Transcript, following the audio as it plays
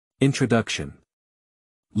Introduction.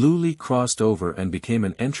 Lu Li crossed over and became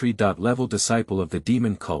an entry-level disciple of the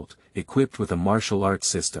demon cult, equipped with a martial arts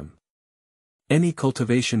system. Any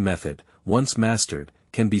cultivation method, once mastered,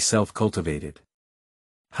 can be self-cultivated.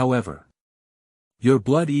 However, your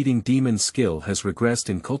blood-eating demon skill has regressed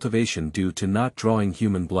in cultivation due to not drawing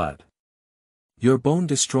human blood. Your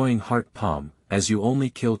bone-destroying heart palm, as you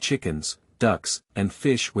only kill chickens, ducks, and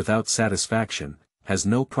fish without satisfaction, has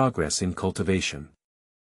no progress in cultivation.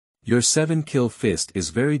 Your 7-kill fist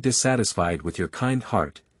is very dissatisfied with your kind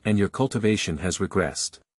heart, and your cultivation has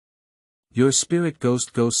regressed. Your spirit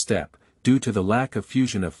ghost step, due to the lack of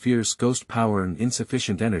fusion of fierce ghost power and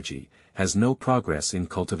insufficient energy, has no progress in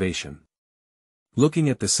cultivation. Looking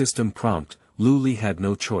at the system prompt, Lu Li had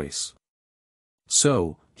no choice.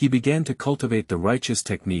 So, he began to cultivate the righteous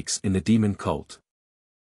techniques in the demon cult.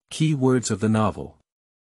 Key words of the novel.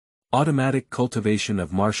 Automatic cultivation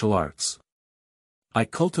of martial arts. I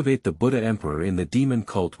cultivate the Buddha Emperor in the demon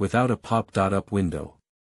cult without a pop-up window.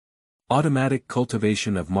 Automatic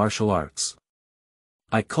cultivation of martial arts.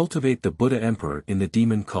 I cultivate the Buddha Emperor in the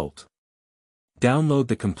demon cult. Download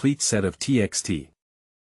the complete set of TXT.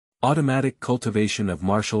 Automatic cultivation of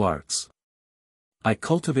martial arts. I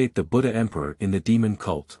cultivate the Buddha Emperor in the demon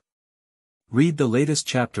cult. Read the latest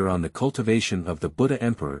chapter on the cultivation of the Buddha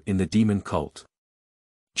Emperor in the demon cult.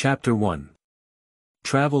 Chapter 1.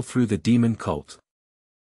 Travel through the demon cult.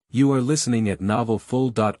 You are listening at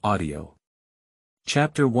novelfull.audio.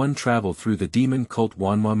 Chapter 1. Travel through the demon cult.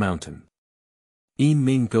 Wanhua Mountain. Yin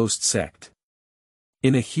Ming Ghost Sect.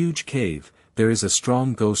 In a huge cave, there is a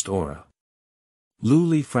strong ghost aura. Lu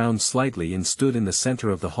Li frowned slightly and stood in the center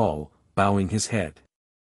of the hall, bowing his head.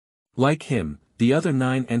 Like him, the other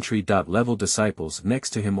 9 entry-level disciples next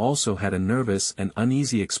to him also had a nervous and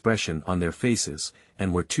uneasy expression on their faces,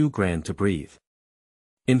 and were too grand to breathe.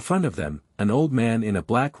 In front of them, an old man in a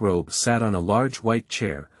black robe sat on a large white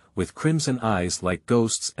chair, with crimson eyes like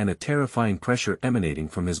ghosts and a terrifying pressure emanating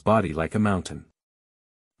from his body like a mountain.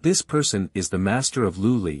 This person is the master of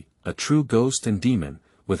Lu Li, a true ghost and demon,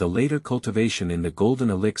 with a later cultivation in the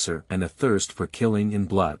golden elixir and a thirst for killing in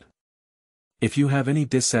blood. If you have any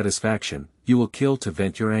dissatisfaction, you will kill to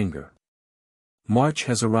vent your anger. March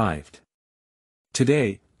has arrived.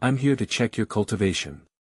 Today, I'm here to check your cultivation.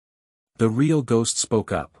 The real ghost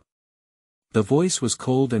spoke up. The voice was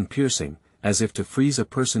cold and piercing, as if to freeze a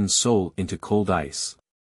person's soul into cold ice.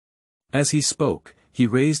 As he spoke, he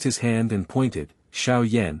raised his hand and pointed, "Xiao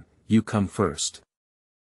Yan, you come first."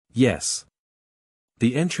 Yes.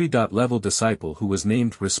 The entry-level disciple who was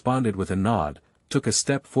named responded with a nod, took a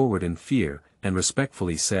step forward in fear, and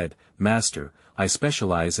respectfully said, "Master, I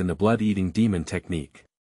specialize in the blood-eating demon technique."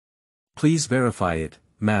 "Please verify it,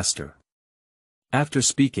 Master." After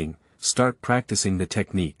speaking, start practicing the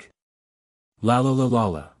technique. La la la la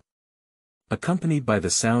la. Accompanied by the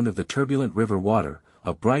sound of the turbulent river water,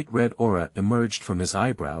 a bright red aura emerged from his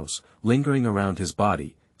eyebrows, lingering around his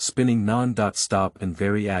body, spinning non-stop and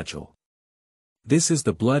very agile. This is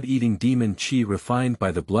the blood-eating demon chi refined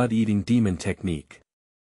by the blood-eating demon technique.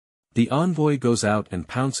 The envoy goes out and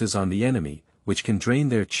pounces on the enemy, which can drain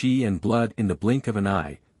their chi and blood in the blink of an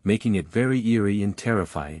eye, making it very eerie and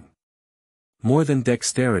terrifying. More than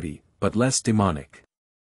dexterity, but less demonic.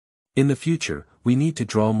 In the future, we need to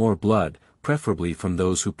draw more blood, preferably from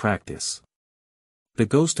those who practice. The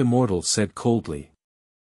ghost immortal said coldly.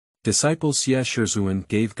 Disciple Xie Shizhuan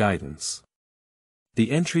gave guidance. The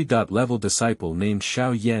entry-level disciple named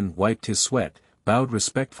Xiao Yan wiped his sweat, bowed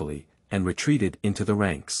respectfully, and retreated into the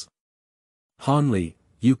ranks. Han Li,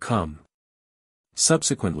 you come.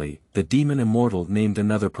 Subsequently, the demon immortal named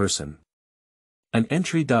another person. An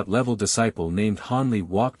entry-level disciple named Han Li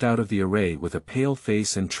walked out of the array with a pale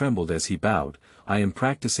face and trembled as he bowed. "I am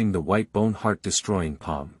practicing the white bone heart-destroying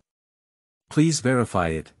palm." "Please verify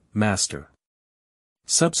it, Master."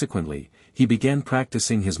 Subsequently, he began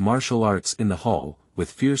practicing his martial arts in the hall,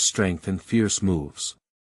 with fierce strength and fierce moves.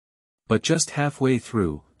 But just halfway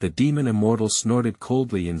through, the demon immortal snorted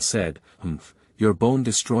coldly and said, "Humph, your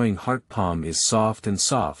bone-destroying heart palm is soft and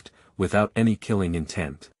soft, without any killing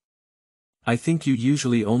intent. I think you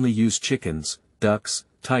usually only use chickens, ducks,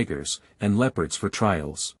 tigers, and leopards for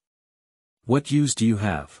trials. What use do you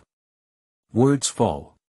have?" Words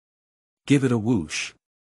fall. Give it a whoosh.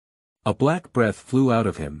 A black breath flew out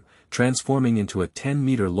of him, transforming into a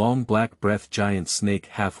 10-meter-long black breath giant snake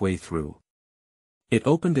halfway through. It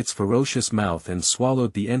opened its ferocious mouth and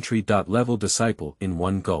swallowed the entry-level disciple in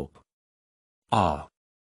one gulp. "Ah!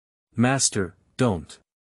 Master, don't."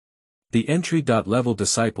 The entry-level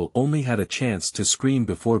disciple only had a chance to scream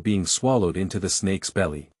before being swallowed into the snake's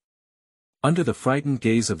belly. Under the frightened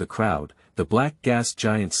gaze of the crowd, the black gas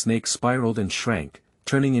giant snake spiraled and shrank,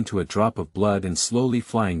 turning into a drop of blood and slowly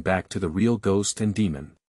flying back to the real ghost and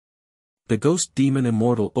demon. The ghost demon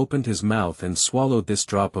immortal opened his mouth and swallowed this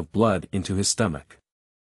drop of blood into his stomach.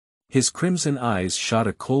 His crimson eyes shot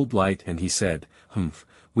a cold light and he said, "Humph,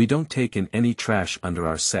 we don't take in any trash under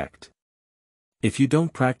our sect. If you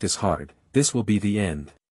don't practice hard, this will be the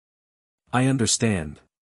end." "I understand."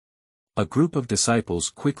 A group of disciples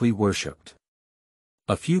quickly worshipped.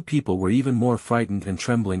 A few people were even more frightened and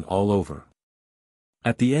trembling all over.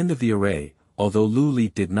 At the end of the array, although Lu Li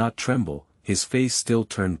did not tremble, his face still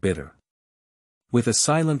turned bitter. "With a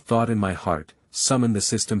silent thought in my heart, summon the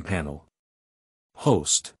system panel.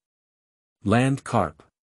 Host. Land carp.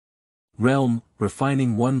 Realm,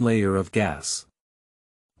 refining 1 layer of gas.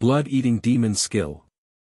 Blood-eating demon skill.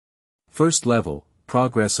 First level,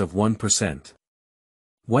 progress of 1%.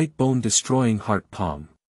 White bone destroying heart palm.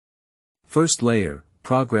 First layer,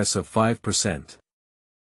 progress of 5%.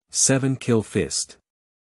 7 kill fist.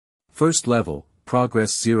 First level,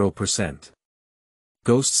 progress 0%.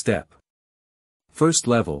 Ghost step. First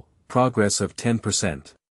level, progress of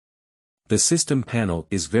 10%. The system panel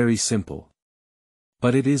is very simple.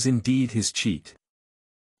 But it is indeed his cheat.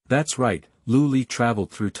 That's right, Lu Li traveled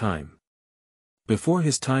through time. Before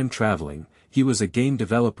his time traveling, he was a game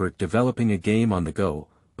developer developing a game on the go,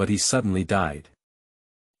 but he suddenly died.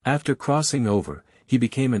 After crossing over, he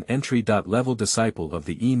became an entry-level disciple of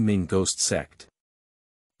the Yin Ming Ghost sect.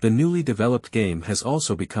 The newly developed game has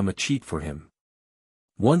also become a cheat for him.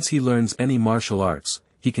 Once he learns any martial arts,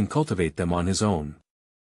 he can cultivate them on his own.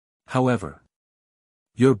 However,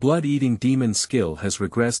 your blood-eating demon skill has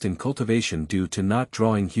regressed in cultivation due to not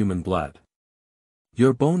drawing human blood.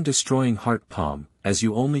 Your bone-destroying heart palm, as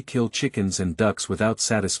you only kill chickens and ducks without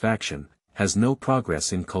satisfaction, has no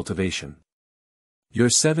progress in cultivation. Your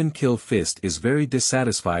 7-kill fist is very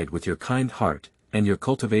dissatisfied with your kind heart, and your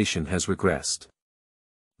cultivation has regressed.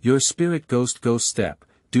 Your spirit ghost step,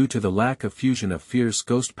 due to the lack of fusion of fierce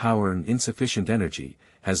ghost power and insufficient energy,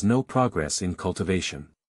 has no progress in cultivation.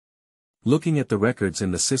 Looking at the records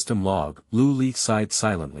in the system log, Lu Li sighed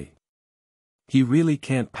silently. He really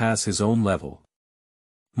can't pass his own level.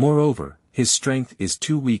 Moreover, his strength is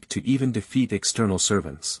too weak to even defeat external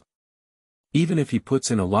servants. Even if he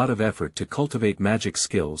puts in a lot of effort to cultivate magic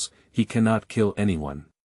skills, he cannot kill anyone.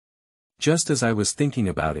 Just as I was thinking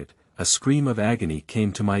about it, a scream of agony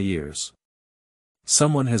came to my ears.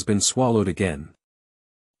 Someone has been swallowed again.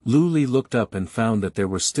 Lu Li looked up and found that there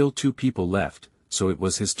were still 2 people left, so it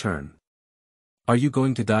was his turn. "Are you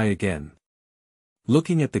going to die again?"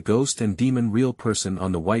 Looking at the ghost and demon real person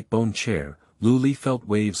on the white bone chair, Lu Li felt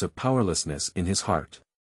waves of powerlessness in his heart.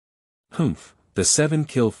 "Humph, the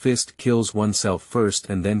 7-kill fist kills oneself first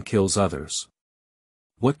and then kills others.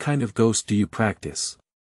 What kind of ghost do you practice?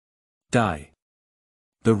 Die."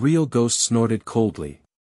 The real ghost snorted coldly.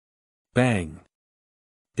 Bang!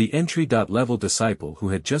 The entry-level disciple who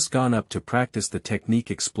had just gone up to practice the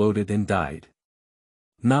technique exploded and died.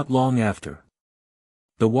 Not long after.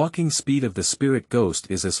 The walking speed of the spirit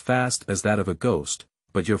ghost is as fast as that of a ghost,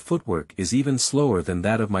 but your footwork is even slower than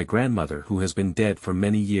that of my grandmother who has been dead for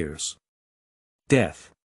many years.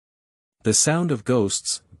 Death. The sound of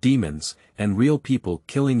ghosts, demons, and real people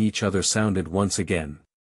killing each other sounded once again.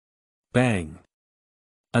 Bang!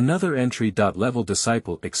 Another entry-level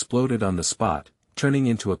disciple exploded on the spot, turning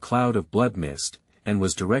into a cloud of blood mist, and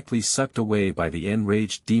was directly sucked away by the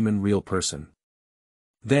enraged demon real person.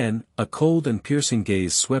 Then, a cold and piercing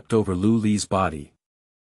gaze swept over Lu Li's body.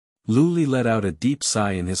 Lu Li let out a deep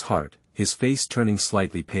sigh in his heart, his face turning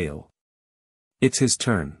slightly pale. It's his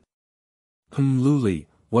turn. Lu Li,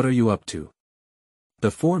 what are you up to?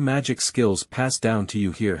 The 4 magic skills passed down to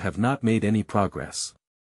you here have not made any progress.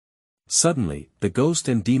 Suddenly, the ghost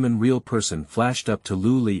and demon real person flashed up to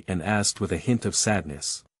Lu Li and asked with a hint of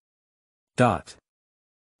sadness.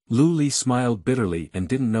 Lu Li smiled bitterly and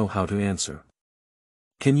didn't know how to answer.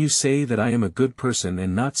 Can you say that I am a good person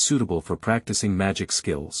and not suitable for practicing magic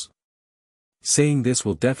skills? Saying this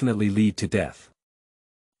will definitely lead to death.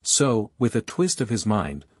 So, with a twist of his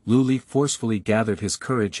mind, Lu Li forcefully gathered his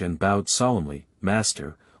courage and bowed solemnly,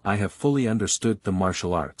 "Master, I have fully understood the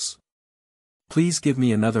martial arts. Please give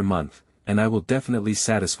me another month, and I will definitely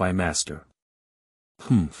satisfy Master."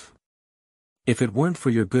 "Humph. If it weren't for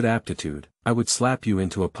your good aptitude, I would slap you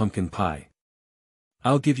into a pumpkin pie.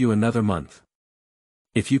 I'll give you another month.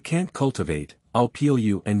 If you can't cultivate, I'll peel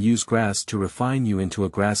you and use grass to refine you into a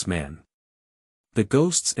grass man." The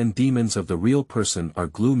ghosts and demons of the real person are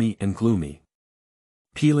gloomy and gloomy.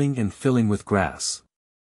 Peeling and filling with grass.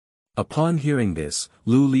 Upon hearing this,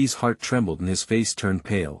 Lu Li's heart trembled and his face turned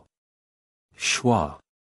pale. Shua.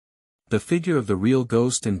 The figure of the real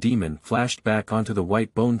ghost and demon flashed back onto the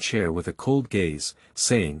white bone chair with a cold gaze,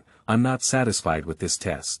 saying, "I'm not satisfied with this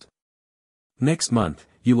test. Next month,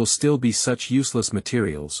 you will still be such useless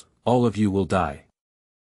materials, all of you will die.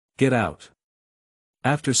 Get out."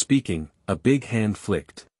 After speaking, a big hand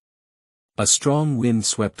flicked. A strong wind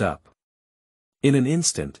swept up. In an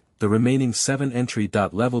instant, the remaining 7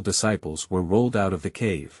 entry-level disciples were rolled out of the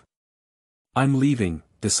cave. "I'm leaving,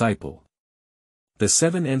 disciple." The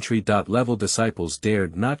 7 entry-level disciples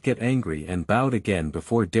dared not get angry and bowed again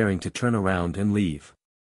before daring to turn around and leave.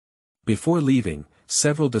 Before leaving,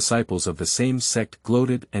 several disciples of the same sect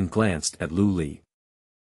gloated and glanced at Lu Li.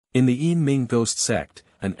 In the Yin Ming ghost sect,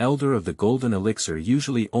 an elder of the golden elixir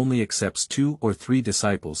usually only accepts 2 or 3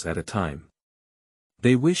 disciples at a time.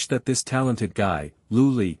 They wish that this talented guy, Lu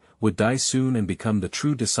Li, would die soon and become the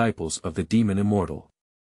true disciples of the demon immortal.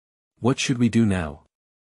 What should we do now?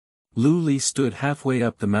 Lu Li stood halfway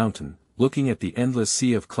up the mountain, looking at the endless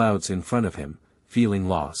sea of clouds in front of him, feeling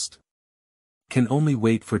lost. Can only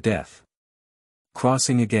wait for death.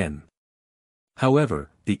 Crossing again. However,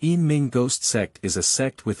 the Yin Ming ghost sect is a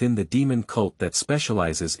sect within the demon cult that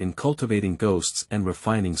specializes in cultivating ghosts and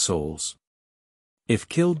refining souls. If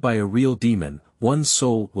killed by a real demon, one's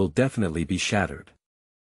soul will definitely be shattered.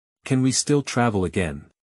 Can we still travel again?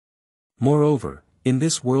 Moreover, in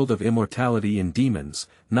this world of immortality and demons,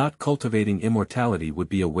 not cultivating immortality would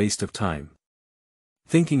be a waste of time.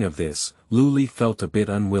 Thinking of this, Lu Li felt a bit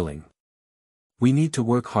unwilling. We need to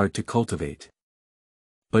work hard to cultivate.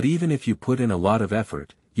 But even if you put in a lot of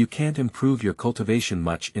effort, you can't improve your cultivation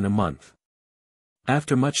much in a month.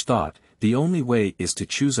 After much thought, the only way is to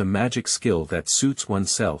choose a magic skill that suits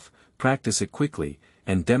oneself, practice it quickly,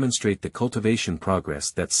 and demonstrate the cultivation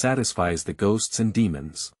progress that satisfies the ghosts and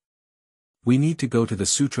demons. We need to go to the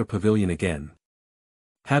Sutra Pavilion again.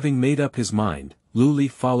 Having made up his mind, Lu Li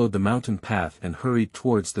followed the mountain path and hurried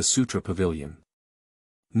towards the Sutra Pavilion.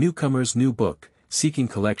 Newcomer's New Book, Seeking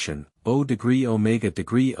Collection, O degree Omega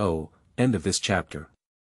degree O, end of this chapter.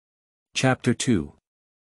 Chapter 2.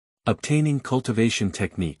 Obtaining Cultivation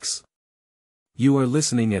Techniques. You are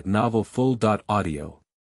listening at novelfull.audio.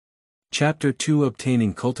 Chapter 2.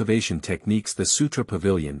 Obtaining Cultivation Techniques. The Sutra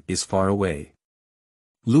Pavilion is far away.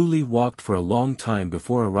 Lu Li walked for a long time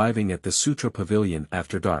before arriving at the Sutra Pavilion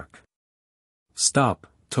after dark. "Stop,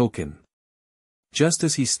 token." Just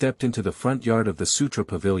as he stepped into the front yard of the Sutra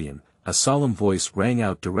Pavilion, a solemn voice rang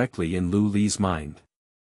out directly in Lu Li's mind.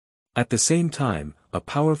 At the same time, a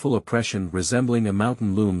powerful oppression resembling a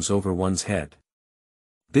mountain looms over one's head.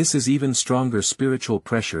 This is even stronger spiritual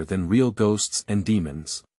pressure than real ghosts and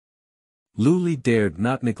demons. Lu Li dared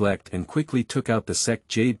not neglect and quickly took out the sect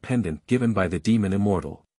jade pendant given by the demon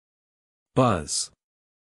immortal. Buzz.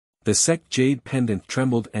 The sect jade pendant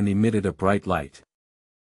trembled and emitted a bright light.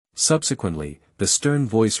 Subsequently, the stern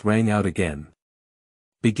voice rang out again.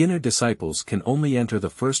 Beginner disciples can only enter the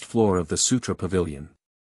first floor of the Sutra Pavilion.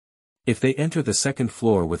 If they enter the second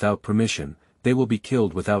floor without permission, they will be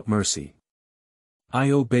killed without mercy. I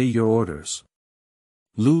obey your orders.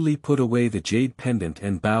 Lu Li put away the jade pendant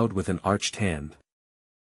and bowed with an arched hand.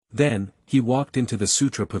 Then, he walked into the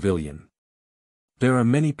Sutra Pavilion. There are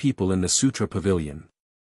many people in the Sutra Pavilion.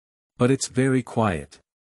 But it's very quiet.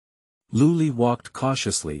 Lu Li walked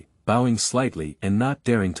cautiously, bowing slightly and not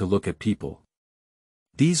daring to look at people.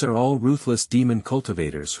 These are all ruthless demon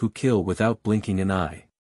cultivators who kill without blinking an eye.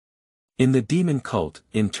 In the demon cult,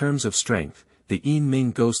 in terms of strength, the Yin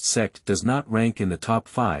Ming ghost sect does not rank in the top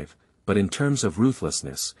 5, but in terms of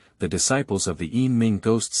ruthlessness, the disciples of the Yin Ming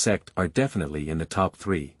ghost sect are definitely in the top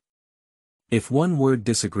 3. If one word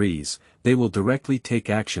disagrees, they will directly take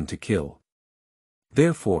action to kill.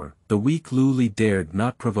 Therefore, the weak Lu Li dared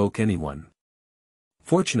not provoke anyone.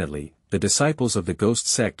 Fortunately, the disciples of the ghost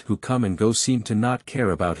sect who come and go seem to not care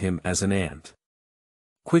about him as an ant.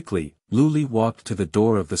 Quickly, Lu Li walked to the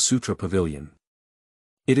door of the Sutra Pavilion.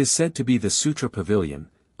 It is said to be the Sutra Pavilion,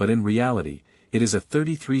 but in reality, it is a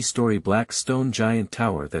 33-story black stone giant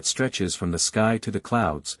tower that stretches from the sky to the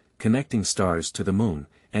clouds, connecting stars to the moon,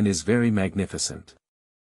 and is very magnificent.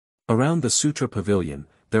 Around the Sutra Pavilion,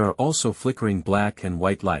 there are also flickering black and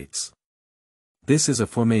white lights. This is a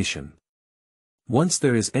formation. Once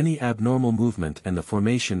there is any abnormal movement and the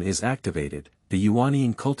formation is activated, the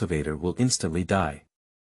Yuanian cultivator will instantly die.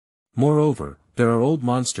 Moreover, there are old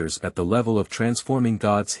monsters at the level of transforming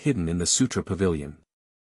gods hidden in the Sutra Pavilion.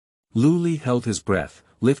 Lu Li held his breath,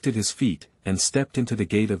 lifted his feet, and stepped into the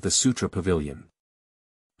gate of the Sutra Pavilion.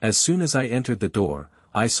 As soon as I entered the door,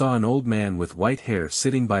 I saw an old man with white hair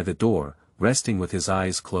sitting by the door, resting with his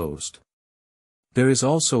eyes closed. There is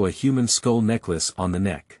also a human skull necklace on the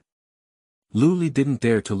neck. Lu Li didn't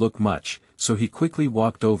dare to look much, so he quickly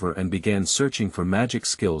walked over and began searching for magic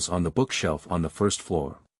skills on the bookshelf on the first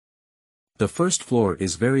floor. The first floor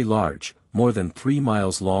is very large, more than 3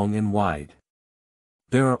 miles long and wide.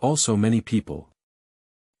 There are also many people.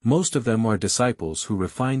 Most of them are disciples who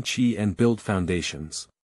refine qi and build foundations.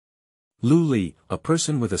 Lu Li, a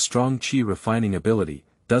person with a strong qi refining ability,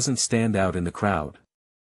 doesn't stand out in the crowd.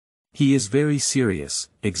 He is very serious,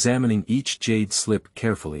 examining each jade slip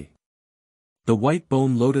carefully. The white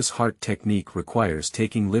bone lotus heart technique requires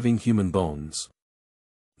taking living human bones.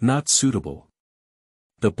 Not suitable.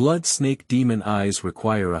 The blood snake demon eyes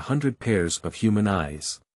require 100 pairs of human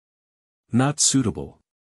eyes. Not suitable.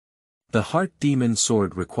 The heart demon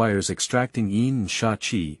sword requires extracting yin and sha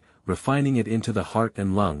qi, refining it into the heart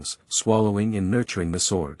and lungs, swallowing and nurturing the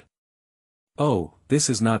sword. Oh, this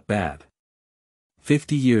is not bad.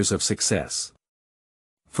 50 years of success.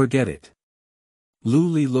 Forget it. Lu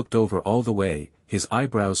Li looked over all the way, his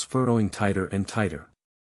eyebrows furrowing tighter and tighter.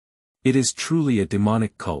 It is truly a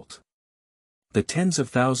demonic cult. The tens of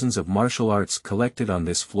thousands of martial arts collected on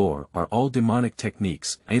this floor are all demonic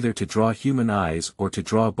techniques, either to draw human eyes or to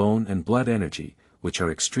draw bone and blood energy, which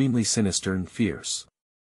are extremely sinister and fierce.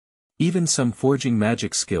 Even some forging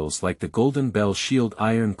magic skills like the Golden Bell Shield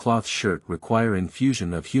iron cloth shirt require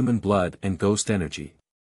infusion of human blood and ghost energy.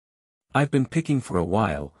 I've been picking for a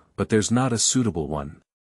while, but there's not a suitable one.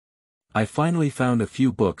 I finally found a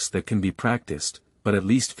few books that can be practiced, but at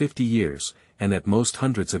least 50 years, and at most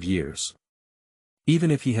hundreds of years.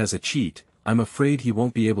 Even if he has a cheat, I'm afraid he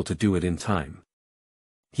won't be able to do it in time.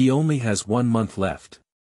 He only has 1 month left.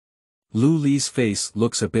 Lu Li's face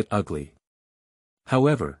looks a bit ugly.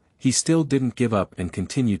 However, he still didn't give up and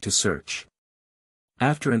continued to search.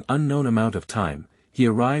 After an unknown amount of time, he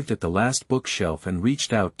arrived at the last bookshelf and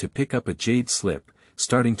reached out to pick up a jade slip,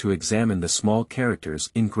 starting to examine the small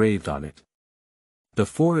characters engraved on it. The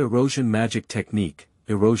 4 erosion magic technique,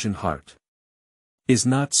 erosion heart, is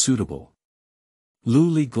not suitable. Lu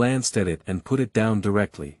Li glanced at it and put it down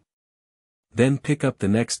directly. Then pick up the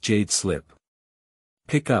next jade slip.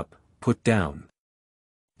 Pick up, put down.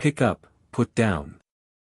 Pick up, put down.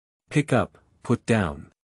 Pick up, put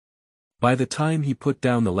down. By the time he put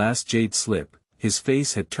down the last jade slip, his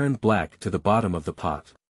face had turned black to the bottom of the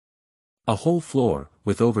pot. A whole floor,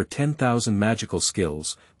 with over 10,000 magical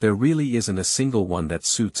skills, there really isn't a single one that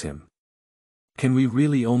suits him. Can we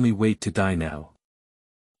really only wait to die now?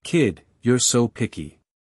 Kid, you're so picky.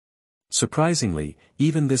 Surprisingly,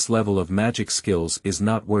 even this level of magic skills is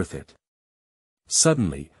not worth it.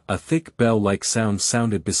 Suddenly, a thick bell-like sound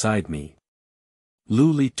sounded beside me.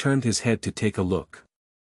 Lu Li turned his head to take a look.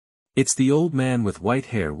 It's the old man with white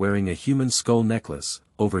hair wearing a human skull necklace,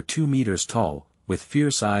 over 2 meters tall, with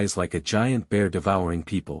fierce eyes like a giant bear devouring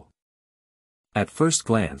people. At first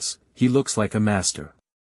glance, he looks like a master.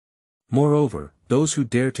 Moreover, those who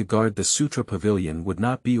dare to guard the Sutra Pavilion would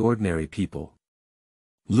not be ordinary people.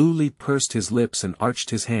 Lu Li pursed his lips and arched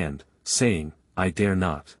his hand, saying, I dare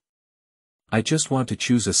not. I just want to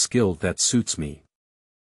choose a skill that suits me.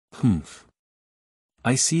 Humph.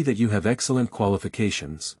 I see that you have excellent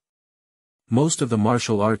qualifications. Most of the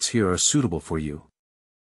martial arts here are suitable for you.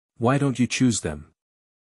 Why don't you choose them?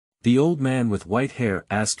 The old man with white hair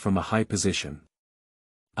asked from a high position.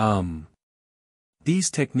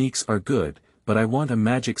 These techniques are good, but I want a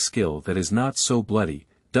magic skill that is not so bloody,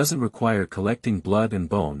 doesn't require collecting blood and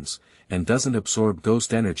bones, and doesn't absorb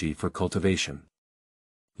ghost energy for cultivation.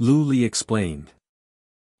 Lu Li explained.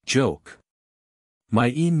 Joke. My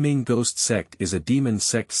Yin Ming ghost sect is a demon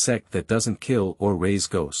sect that doesn't kill or raise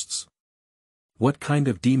ghosts. What kind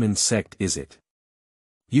of demon sect is it?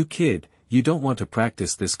 You kid, you don't want to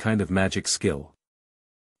practice this kind of magic skill.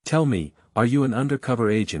 Tell me, are you an undercover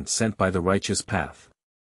agent sent by the righteous path?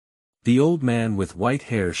 The old man with white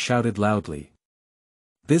hair shouted loudly.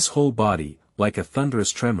 This whole body, like a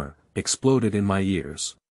thunderous tremor, exploded in my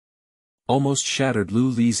ears. Almost shattered Lu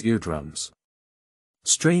Li's eardrums.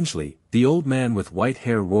 Strangely, the old man with white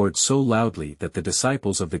hair roared so loudly that the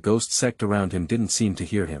disciples of the ghost sect around him didn't seem to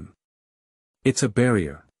hear him. It's a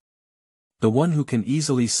barrier. The one who can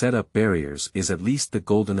easily set up barriers is at least the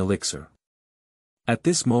golden elixir. At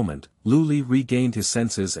this moment, Lu Li regained his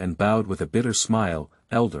senses and bowed with a bitter smile.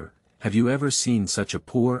 Elder, have you ever seen such a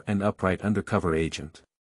poor and upright undercover agent?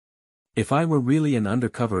 If I were really an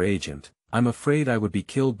undercover agent, I'm afraid I would be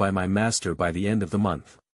killed by my master by the end of the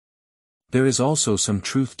month. There is also some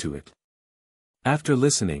truth to it. After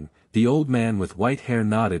listening, the old man with white hair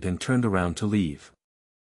nodded and turned around to leave.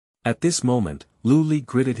 At this moment, Lu Li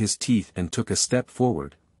gritted his teeth and took a step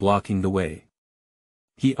forward, blocking the way.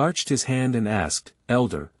 He arched his hand and asked,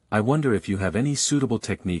 Elder, I wonder if you have any suitable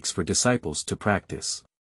techniques for disciples to practice.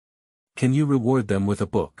 Can you reward them with a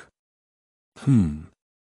book?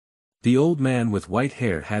 The old man with white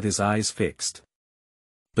hair had his eyes fixed.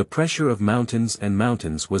 The pressure of mountains and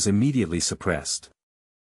mountains was immediately suppressed.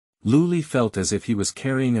 Lu Li felt as if he was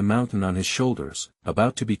carrying a mountain on his shoulders,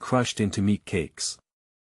 about to be crushed into meat cakes.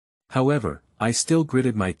 However, I still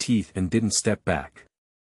gritted my teeth and didn't step back.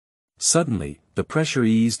 Suddenly, the pressure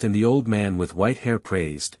eased and the old man with white hair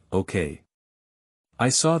praised, "Okay. I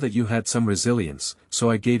saw that you had some resilience, so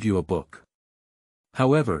I gave you a book.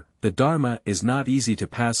 However, the Dharma is not easy to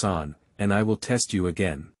pass on, and I will test you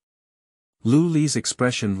again." Lu Li's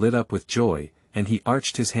expression lit up with joy, and he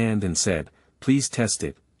arched his hand and said, "Please test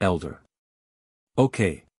it, elder."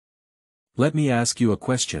 "Okay. Let me ask you a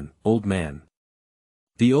question, old man."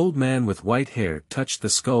 The old man with white hair touched the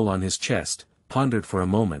skull on his chest, pondered for a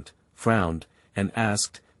moment, frowned, and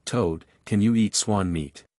asked, "Toad, can you eat swan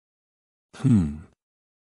meat?"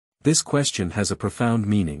 This question has a profound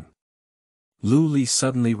meaning. Lu Li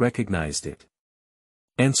suddenly recognized it.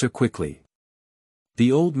 "Answer quickly."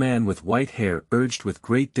 The old man with white hair urged with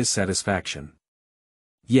great dissatisfaction.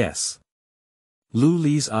 "Yes." Lu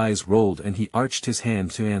Li's eyes rolled and he arched his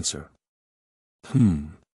hand to answer.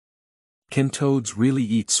 Can toads really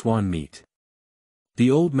eat swan meat?" The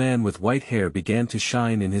old man with white hair began to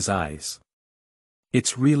shine in his eyes.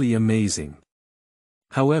 "It's really amazing.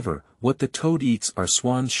 However, what the toad eats are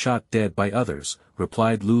swans shot dead by others,"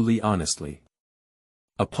 replied Lu Li honestly.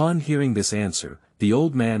 Upon hearing this answer, the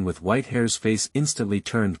old man with white hair's face instantly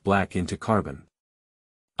turned black into carbon.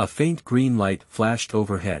 A faint green light flashed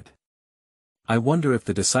overhead. "I wonder if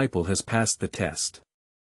the disciple has passed the test."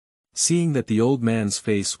 Seeing that the old man's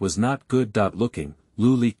face was not good looking,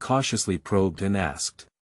 Lu Li cautiously probed and asked.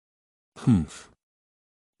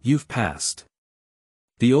 You've passed."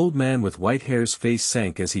 The old man with white hair's face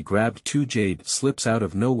sank as he grabbed 2 jade slips out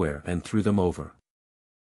of nowhere and threw them over.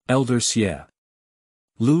 "Elder Xie."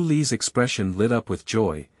 Lu Li's expression lit up with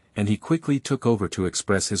joy, and he quickly took over to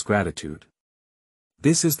express his gratitude.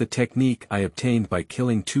 "This is the technique I obtained by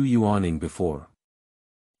killing 2 Yuaning before.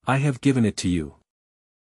 I have given it to you.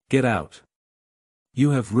 Get out.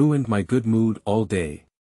 You have ruined my good mood all day."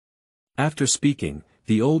 After speaking,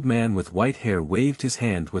 the old man with white hair waved his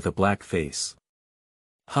hand with a black face.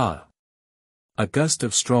 Ha! A gust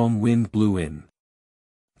of strong wind blew in.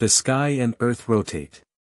 The sky and earth rotate.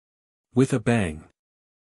 With a bang,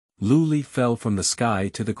 Lu Li fell from the sky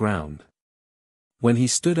to the ground. When he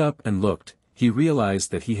stood up and looked, he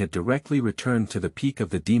realized that he had directly returned to the peak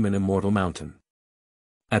of the demon immortal mountain.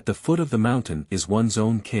 At the foot of the mountain is one's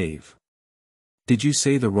own cave. Did you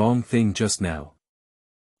say the wrong thing just now?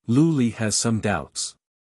 Lu Li has some doubts.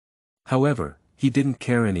 However, he didn't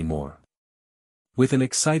care anymore. With an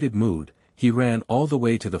excited mood, he ran all the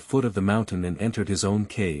way to the foot of the mountain and entered his own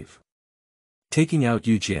cave. Taking out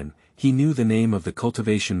Yujin, he knew the name of the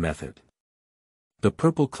cultivation method. The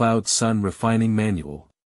Purple Cloud Sun Refining Manual.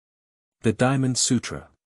 The Diamond Sutra.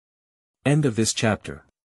 End of this chapter.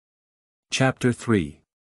 Chapter 3.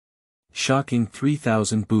 Shocking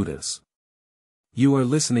 3000 Buddhas. You are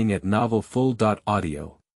listening at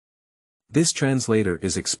novelfull.audio. This translator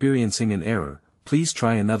is experiencing an error, please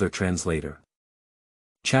try another translator.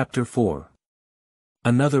 Chapter 4.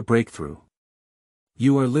 Another breakthrough.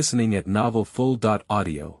 You are listening at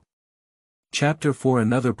novelfull.audio. Chapter 4.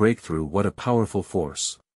 Another breakthrough. What a powerful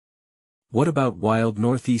force. What about wild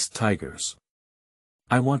northeast tigers?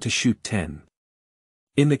 I want to shoot 10.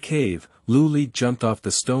 In the cave, Lu Li jumped off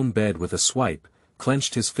the stone bed with a swipe,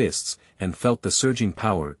 clenched his fists, and felt the surging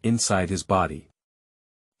power inside his body.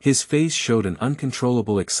 His face showed an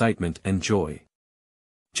uncontrollable excitement and joy.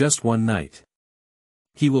 Just one night.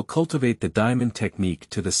 He will cultivate the diamond technique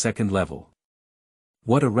to the 2nd level.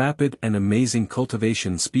 What a rapid and amazing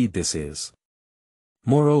cultivation speed this is.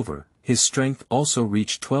 Moreover, his strength also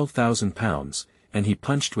reached 12,000 pounds, and he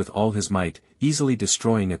punched with all his might, easily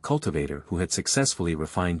destroying a cultivator who had successfully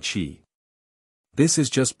refined qi. This is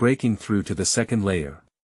just breaking through to the 2nd layer.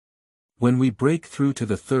 When we break through to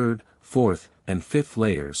the 3rd, 4th, and 5th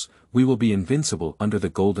layers, we will be invincible under the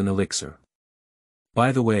golden elixir.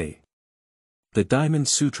 By the way, the Diamond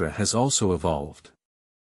Sutra has also evolved.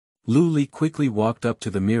 Lu Li quickly walked up to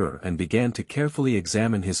the mirror and began to carefully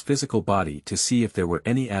examine his physical body to see if there were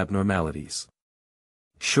any abnormalities.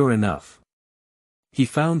 Sure enough, he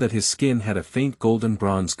found that his skin had a faint golden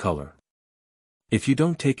bronze color. If you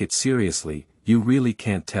don't take it seriously, you really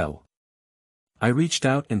can't tell. I reached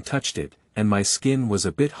out and touched it, and my skin was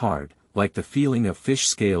a bit hard, like the feeling of fish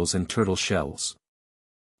scales and turtle shells.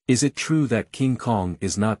 Is it true that King Kong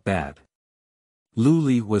is not bad? Lu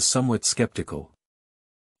Li was somewhat skeptical.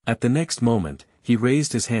 At the next moment, he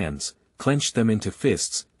raised his hands, clenched them into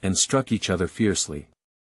fists, and struck each other fiercely.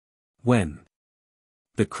 When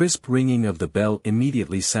the crisp ringing of the bell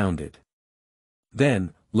immediately sounded.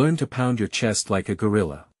 Then, learn to pound your chest like a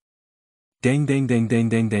gorilla. Dang dang dang dang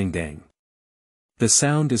dang dang dang. The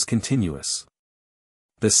sound is continuous.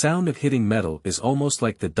 The sound of hitting metal is almost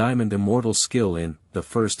like the diamond immortal skill in the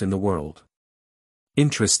first in the world.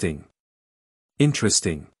 Interesting.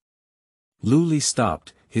 Interesting. Lu Li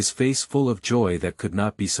stopped, his face full of joy that could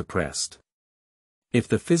not be suppressed. If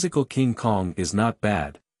the physical King Kong is not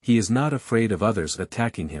bad, he is not afraid of others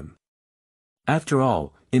attacking him. After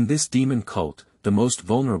all, in this demon cult, the most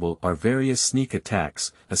vulnerable are various sneak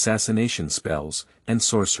attacks, assassination spells, and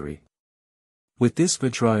sorcery. With this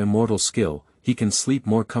Vajra immortal skill, he can sleep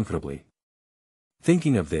more comfortably.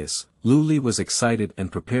 Thinking of this, Lu Li was excited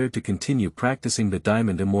and prepared to continue practicing the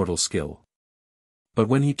diamond immortal skill. But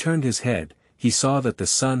when he turned his head, he saw that the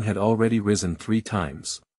sun had already risen 3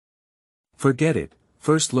 times. Forget it,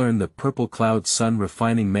 first learn the Purple Cloud Sun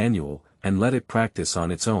Refining Manual, and let it practice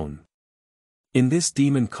on its own. In this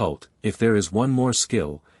demon cult, if there is one more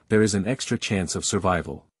skill, there is an extra chance of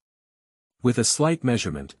survival. With a slight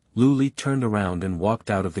measurement, Lu Li turned around and walked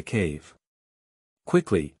out of the cave.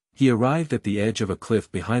 Quickly, he arrived at the edge of a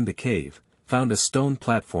cliff behind the cave, found a stone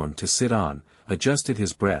platform to sit on, adjusted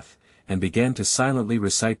his breath, and began to silently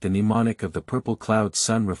recite the mnemonic of the Purple Cloud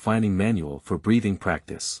Sun Refining Manual for breathing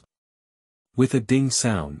practice. With a ding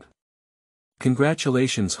sound.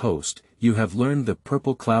 Congratulations host, you have learned the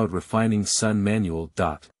Purple Cloud Refining Sun Manual.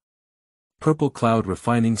 Purple Cloud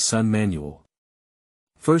Refining Sun Manual.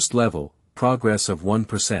 First level, progress of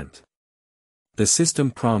 1%. The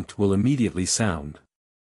system prompt will immediately sound.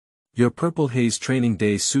 Your Purple Haze Training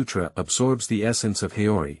Day Sutra absorbs the essence of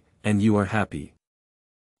Haori, and you are happy.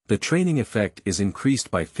 The training effect is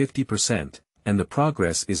increased by 50%, and the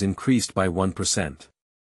progress is increased by 1%.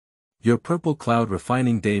 Your Purple Cloud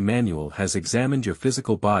Refining Day Manual has examined your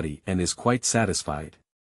physical body and is quite satisfied.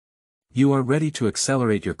 You are ready to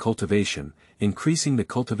accelerate your cultivation, increasing the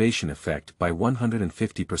cultivation effect by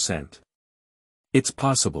 150%. It's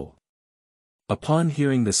possible. Upon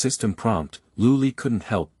hearing the system prompt, Lu Li couldn't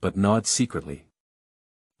help but nod secretly.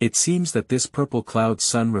 It seems that this Purple Cloud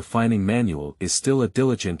Sun Refining Manual is still a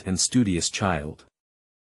diligent and studious child.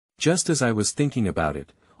 Just as I was thinking about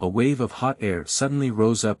it, a wave of hot air suddenly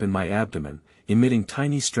rose up in my abdomen, emitting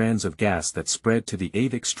tiny strands of gas that spread to the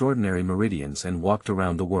 8 extraordinary meridians and walked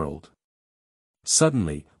around the world.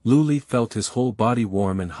 Suddenly, Lu Li felt his whole body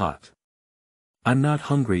warm and hot. I'm not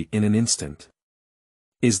hungry in an instant.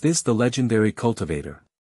 Is this the legendary cultivator?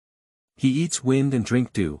 He eats wind and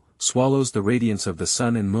drink dew, swallows the radiance of the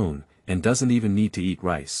sun and moon, and doesn't even need to eat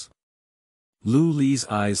rice. Lu Li's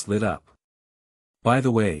eyes lit up. By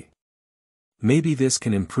the way, maybe this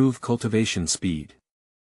can improve cultivation speed.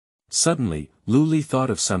 Suddenly, Lu Li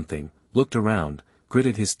thought of something, looked around,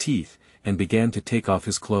 gritted his teeth, and began to take off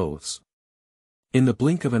his clothes. In the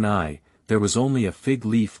blink of an eye, there was only a fig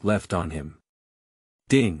leaf left on him.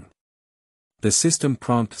 Ding! The system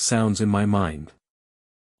prompt sounds in my mind.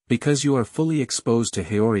 Because you are fully exposed to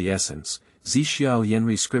Haori essence, Zixiao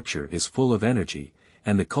Yenri scripture is full of energy,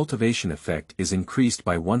 and the cultivation effect is increased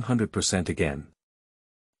by 100% again.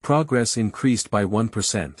 Progress increased by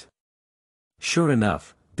 1%. Sure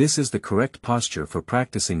enough, this is the correct posture for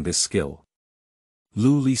practicing this skill.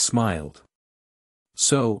 Lu Li smiled.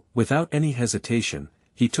 So, without any hesitation,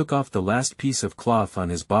 he took off the last piece of cloth on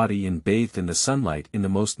his body and bathed in the sunlight in the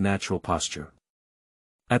most natural posture.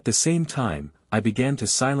 At the same time, I began to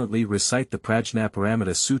silently recite the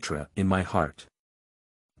Prajnaparamita Sutra in my heart.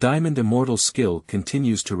 Diamond Immortal skill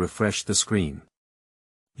continues to refresh the screen.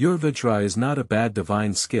 Your Vajra is not a bad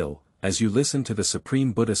divine skill, as you listen to the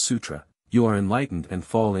Supreme Buddha Sutra, you are enlightened and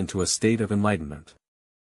fall into a state of enlightenment.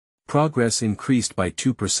 Progress increased by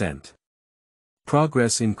 2%.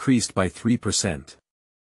 Progress increased by 3%.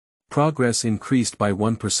 Progress increased by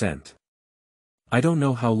 1%. I don't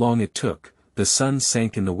know how long it took, the sun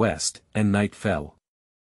sank in the west, and night fell.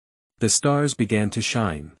 The stars began to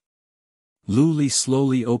shine. Lu Li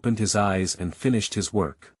slowly opened his eyes and finished his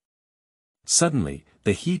work. Suddenly,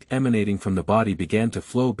 the heat emanating from the body began to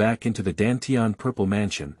flow back into the Dantian Purple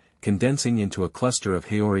Mansion, condensing into a cluster of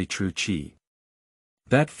Haori True Qi.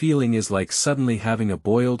 That feeling is like suddenly having a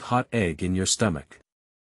boiled hot egg in your stomach.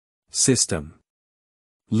 System.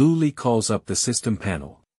 Lu Li calls up the system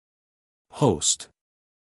panel. Host.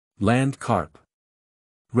 Land Carp.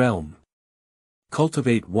 Realm.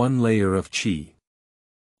 Cultivate 1 layer of Qi.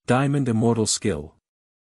 Diamond Immortal skill.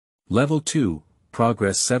 Level 2,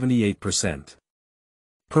 progress 78%.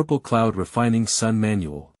 Purple Cloud Refining Sun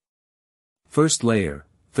Manual. First layer,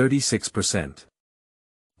 36%.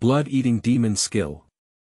 Blood-eating demon skill.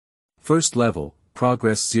 First level,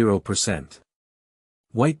 progress 0%.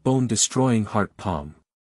 White bone destroying heart palm.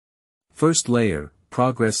 First layer,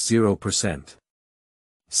 progress 0%.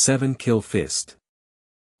 7 kill fist.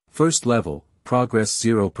 First level, progress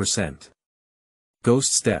 0%.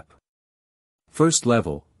 Ghost step. First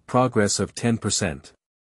level, progress of 10%.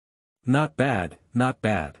 Not bad, not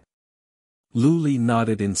bad. Lu Li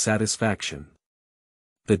nodded in satisfaction.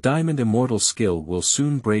 The Diamond Immortal skill will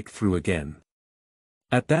soon break through again.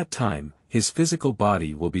 At that time, his physical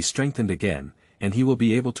body will be strengthened again, and he will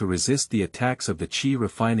be able to resist the attacks of the Qi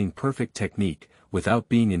refining perfect technique, without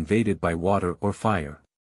being invaded by water or fire.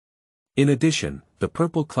 In addition, the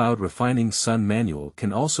Purple Cloud refining sun manual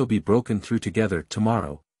can also be broken through together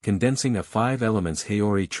tomorrow, condensing a 5 elements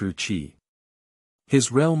Haori true Qi.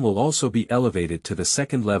 His realm will also be elevated to the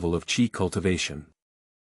second level of Qi cultivation.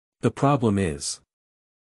 The problem is,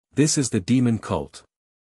 this is the demon cult.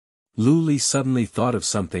 Lu Li suddenly thought of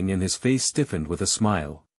something and his face stiffened with a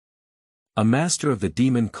smile. A master of the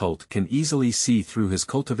demon cult can easily see through his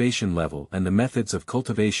cultivation level and the methods of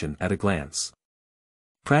cultivation at a glance.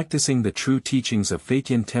 Practicing the true teachings of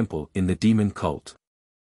Feiqian Temple in the demon cult.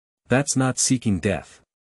 That's not seeking death.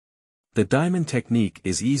 The diamond technique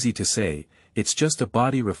is easy to say, it's just a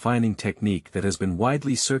body refining technique that has been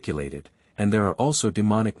widely circulated, and there are also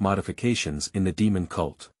demonic modifications in the demon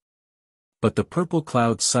cult. But the Purple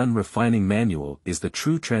Cloud Sun refining manual is the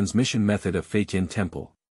true transmission method of Feiqian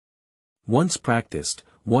Temple. Once practiced,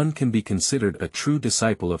 one can be considered a true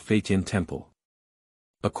disciple of Feiqian Temple.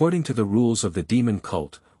 According to the rules of the demon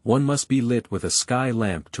cult, one must be lit with a sky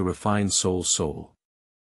lamp to refine soul.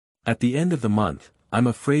 At the end of the month, I'm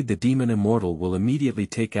afraid the demon immortal will immediately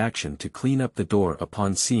take action to clean up the door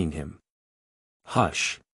upon seeing him.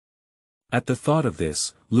 Hush. At the thought of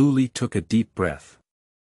this, Lu Li took a deep breath.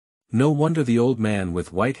 No wonder the old man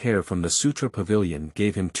with white hair from the Sutra Pavilion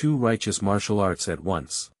gave him 2 righteous martial arts at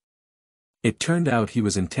once. It turned out he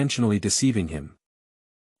was intentionally deceiving him.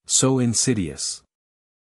 So insidious.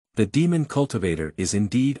 The demon cultivator is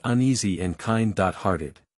indeed uneasy and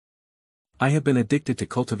kind-hearted. I have been addicted to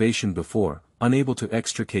cultivation before, unable to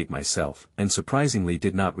extricate myself, and surprisingly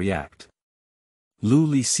did not react. Lu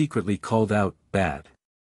Li secretly called out, bad.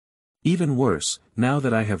 Even worse, now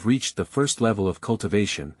that I have reached the first level of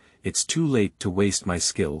cultivation, it's too late to waste my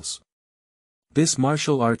skills. This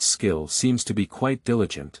martial arts skill seems to be quite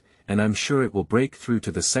diligent, and I'm sure it will break through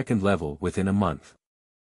to the second level within a month.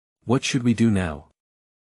 What should we do now?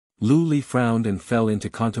 Lu Li frowned and fell into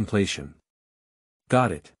contemplation.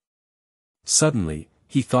 Got it. Suddenly,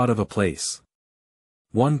 he thought of a place.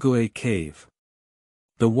 Hua Li Gui Cave.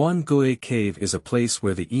 The Hua Li Gui Cave is a place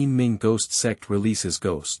where the Yin Ming ghost sect releases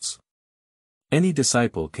ghosts. Any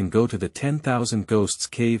disciple can go to the 10,000 Ghosts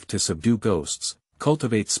Cave to subdue ghosts,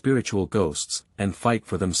 cultivate spiritual ghosts, and fight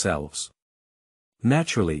for themselves.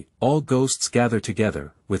 Naturally, all ghosts gather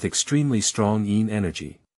together, with extremely strong Yin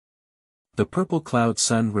energy. The Purple Cloud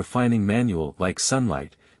Sun refining manual like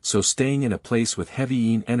sunlight, so staying in a place with heavy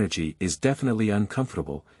Yin energy is definitely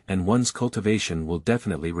uncomfortable, and one's cultivation will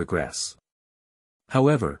definitely regress.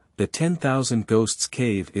 However, the 10,000 Ghosts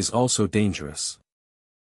Cave is also dangerous.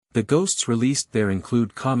 The ghosts released there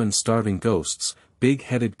include common starving ghosts,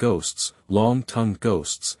 big-headed ghosts, long-tongued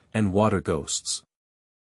ghosts, and water ghosts.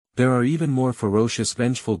 There are even more ferocious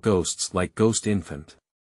vengeful ghosts like Ghost Infant.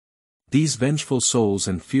 These vengeful souls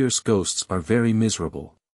and fierce ghosts are very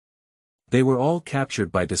miserable. They were all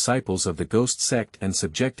captured by disciples of the ghost sect and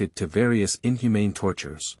subjected to various inhumane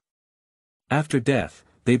tortures. After death,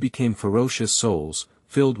 they became ferocious souls,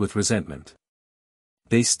 filled with resentment.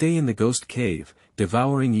 They stay in the ghost cave,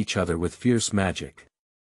 devouring each other with fierce magic.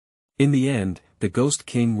 In the end, the Ghost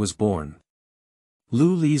King was born.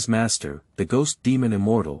 Lu Li's master, the Ghost Demon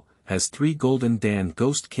Immortal, has 3 Golden Dan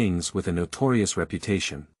Ghost Kings with a notorious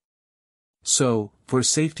reputation. So, for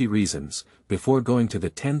safety reasons, before going to the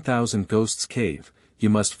 10,000 Ghosts Cave, you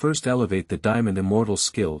must first elevate the Diamond Immortal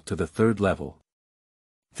skill to the 3rd level.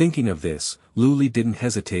 Thinking of this, Lu Li didn't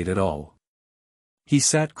hesitate at all. He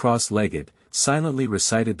sat cross-legged, silently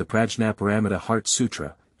recited the Prajnaparamita Heart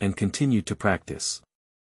Sutra, and continued to practice.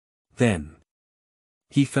 Then,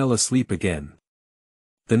 he fell asleep again.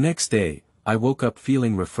 The next day, I woke up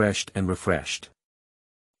feeling refreshed.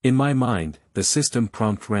 In my mind, the system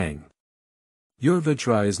prompt rang. Your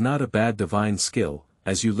Vajra is not a bad divine skill,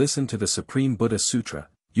 as you listen to the Supreme Buddha Sutra,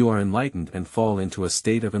 you are enlightened and fall into a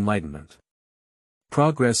state of enlightenment.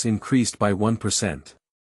 Progress increased by 1%.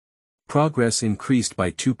 Progress increased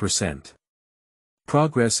by 2%.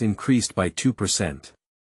 Progress increased by 2%.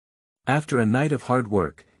 After a night of hard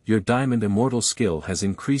work, your Diamond Immortal skill has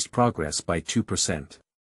increased progress by 2%.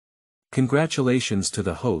 Congratulations to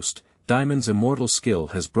the host, Diamond's Immortal skill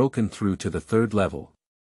has broken through to the 3rd level.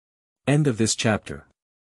 End of this chapter.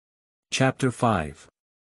 Chapter 5.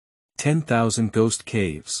 10,000 Ghost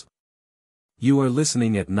Caves. You are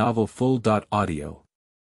listening at novelfull.audio.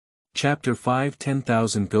 Chapter 5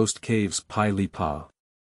 10,000 Ghost Caves Pai Li Pa.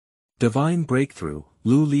 Divine Breakthrough,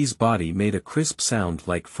 Lu Li's body made a crisp sound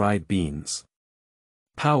like fried beans.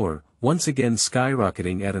 Power, once again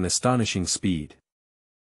skyrocketing at an astonishing speed.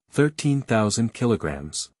 13,000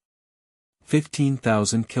 kilograms.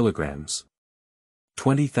 15,000 kilograms.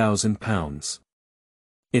 20,000 pounds.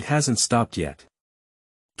 It hasn't stopped yet.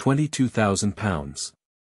 22,000 pounds.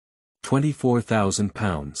 24,000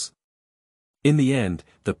 pounds. In the end,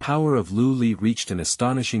 the power of Lu Li reached an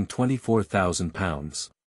astonishing 24,000 pounds.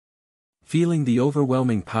 Feeling the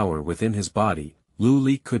overwhelming power within his body, Lu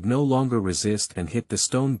Li could no longer resist and hit the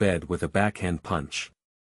stone bed with a backhand punch.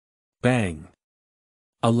 Bang!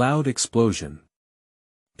 A loud explosion.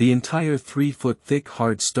 The entire 3-foot-thick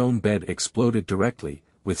hard stone bed exploded directly,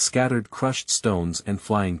 with scattered crushed stones and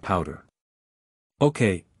flying powder.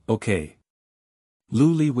 Okay.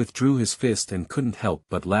 Lu Li withdrew his fist and couldn't help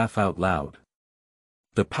but laugh out loud.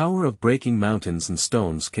 The power of breaking mountains and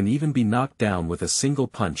stones can even be knocked down with a single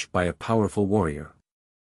punch by a powerful warrior.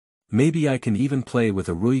 Maybe I can even play with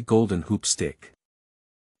a Rui golden hoop stick.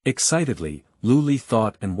 Excitedly, Lu Li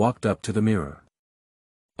thought and walked up to the mirror.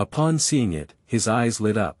 Upon seeing it, his eyes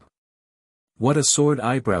lit up. What a sword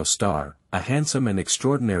eyebrow star, a handsome and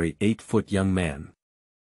extraordinary 8-foot young man.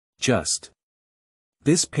 Just.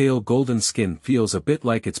 This pale golden skin feels a bit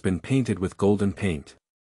like it's been painted with golden paint.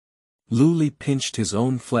 Lu Li pinched his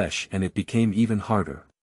own flesh and it became even harder.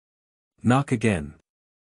 Knock again.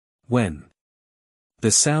 When?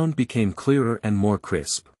 The sound became clearer and more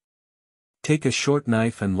crisp. Take a short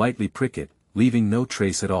knife and lightly prick it, leaving no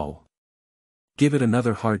trace at all. Give it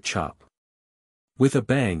another hard chop. With a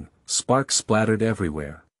bang, sparks splattered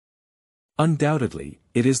everywhere. Undoubtedly,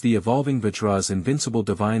 it is the evolving Vajra's invincible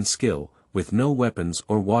divine skill, with no weapons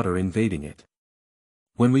or water invading it.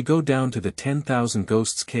 When we go down to the 10,000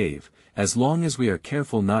 Ghosts Cave, as long as we are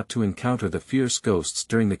careful not to encounter the fierce ghosts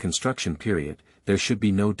during the construction period, there should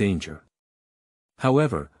be no danger.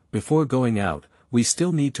 However, before going out, we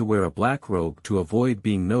still need to wear a black robe to avoid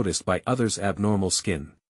being noticed by others' abnormal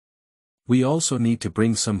skin. We also need to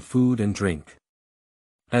bring some food and drink.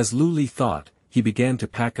 As Lu Li thought, he began to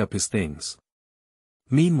pack up his things.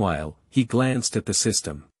 Meanwhile, he glanced at the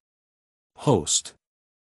system. Host.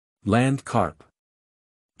 Land Carp.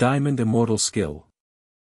 Diamond Immortal Skill.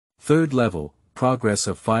 3rd level, progress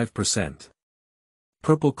of 5%.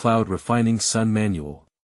 Purple Cloud Refining Sun Manual.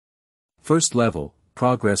 1st level,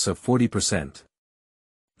 progress of 40%.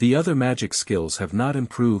 The other magic skills have not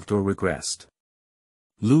improved or regressed.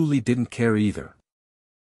 Lu Li didn't care either.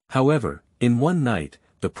 However, in one night,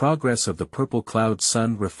 the progress of the Purple Cloud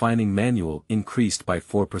Sun Refining Manual increased by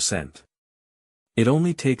 4%. It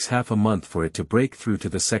only takes half a month for it to break through to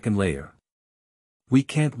the 2nd layer. We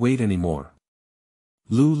can't wait anymore.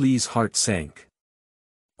 Lu Li's heart sank.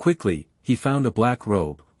 Quickly, he found a black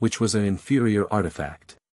robe, which was an inferior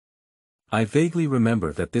artifact. I vaguely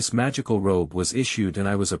remember that this magical robe was issued and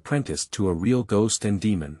I was apprenticed to a real ghost and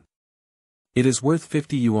demon. It is worth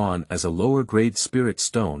 50 yuan as a lower-grade spirit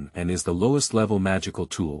stone and is the lowest-level magical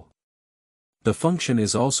tool. The function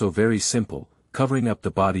is also very simple, covering up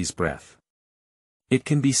the body's breath. It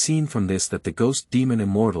can be seen from this that the ghost demon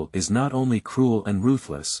immortal is not only cruel and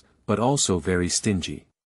ruthless, but also very stingy.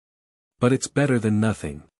 But it's better than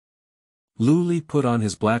nothing. Lu Li put on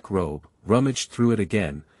his black robe, rummaged through it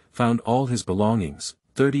again, found all his belongings,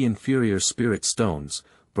 30 inferior spirit stones,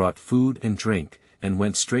 brought food and drink, and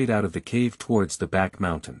went straight out of the cave towards the back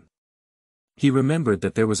mountain. He remembered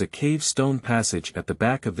that there was a cave stone passage at the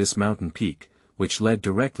back of this mountain peak, which led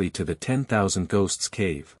directly to the 10,000 Ghosts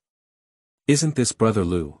Cave. Isn't this Brother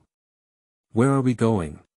Lu? Where are we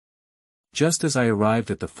going? Just as I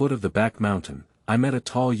arrived at the foot of the back mountain, I met a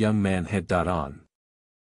tall young man head on.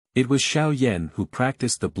 It was Xiao Yan who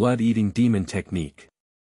practiced the blood-eating demon technique.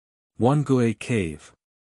 Wangui Cave.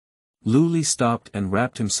 Lu Li stopped and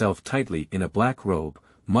wrapped himself tightly in a black robe,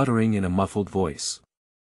 muttering in a muffled voice.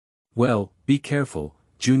 Well, be careful,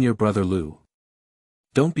 junior brother Lu.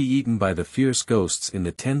 Don't be eaten by the fierce ghosts in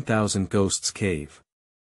the 10,000 Ghosts Cave.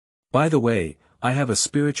 By the way, I have a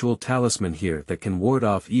spiritual talisman here that can ward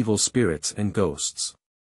off evil spirits and ghosts.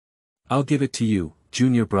 I'll give it to you,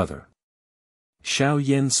 junior brother. Xiao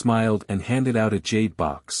Yan smiled and handed out a jade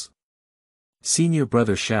box. Senior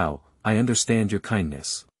brother Xiao, I understand your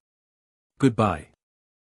kindness. Goodbye.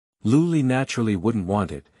 Lu Li naturally wouldn't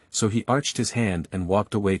want it, so he arched his hand and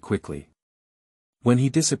walked away quickly. When he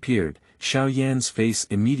disappeared, Xiao Yan's face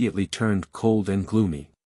immediately turned cold and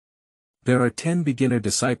gloomy. There are 10 beginner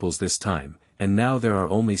disciples this time, and now there are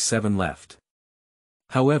only 7 left.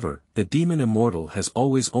 However, the demon immortal has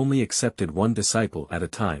always only accepted 1 disciple at a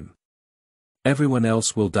time. Everyone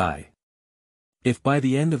else will die. If by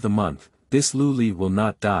the end of the month, this Lu Li will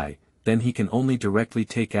not die, then he can only directly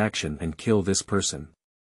take action and kill this person.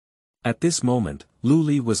 At this moment, Lu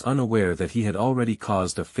Li was unaware that he had already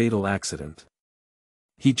caused a fatal accident.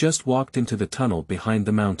 He just walked into the tunnel behind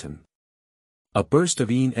the mountain. A burst of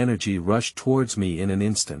Yin energy rushed towards me in an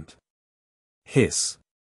instant. Hiss.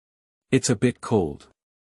 It's a bit cold.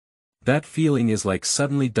 That feeling is like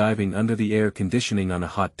suddenly diving under the air conditioning on a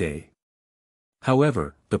hot day.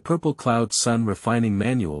 However, the purple cloud sun refining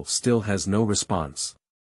manual still has no response.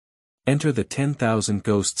 Enter the 10,000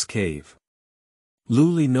 Ghosts Cave. Lu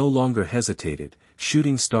Li no longer hesitated,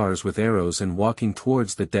 shooting stars with arrows and walking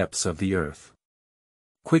towards the depths of the earth.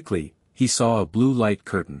 Quickly, he saw a blue light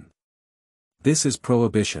curtain. This is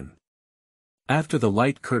prohibition. After the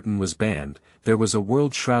light curtain was banned, there was a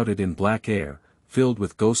world shrouded in black air, filled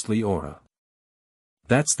with ghostly aura.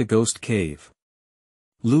 That's the Ghost Cave.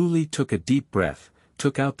 Lu Li took a deep breath,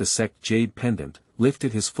 took out the sect jade pendant,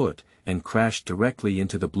 lifted his foot, and crashed directly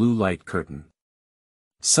into the blue light curtain.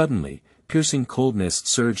 Suddenly, piercing coldness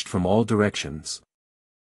surged from all directions.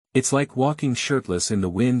 It's like walking shirtless in the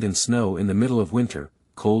wind and snow in the middle of winter,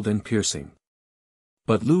 cold and piercing.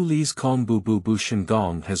 But Lu Li's Kong Bu Bu Bu Shen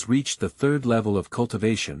Gong has reached the 3rd level of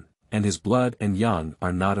cultivation, and his blood and yang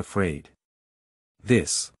are not afraid.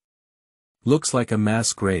 This looks like a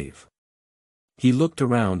mass grave. He looked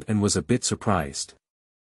around and was a bit surprised.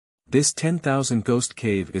 This 10,000 Ghost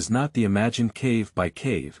Cave is not the imagined cave by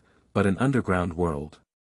cave, but an underground world.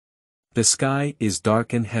 The sky is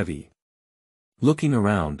dark and heavy. Looking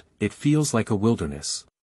around, it feels like a wilderness.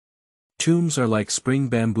 Tombs are like spring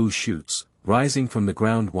bamboo shoots, rising from the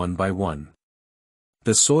ground one by one.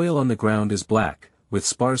 The soil on the ground is black, with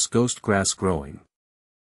sparse ghost grass growing.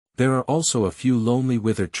 There are also a few lonely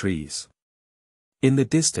withered trees. In the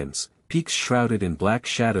distance, peaks shrouded in black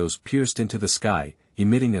shadows pierced into the sky,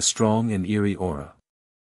 emitting a strong and eerie aura.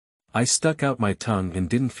 I stuck out my tongue and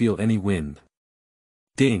didn't feel any wind.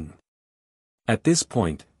 Ding! At this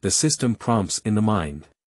point, the system prompts in the mind.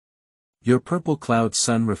 Your purple cloud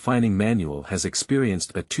sun refining manual has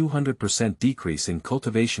experienced a 200% decrease in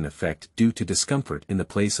cultivation effect due to discomfort in the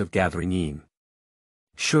place of gathering yin.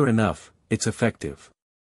 Sure enough, it's effective.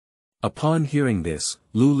 Upon hearing this,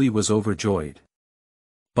 Lu Li was overjoyed.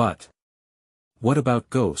 But what about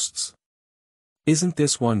ghosts? Isn't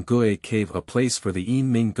this Hua Li Gui cave a place for the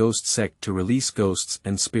Yin Ming ghost sect to release ghosts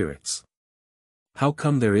and spirits? How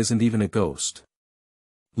come there isn't even a ghost?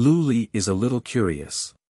 Lu Li is a little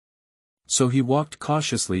curious. So he walked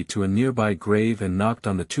cautiously to a nearby grave and knocked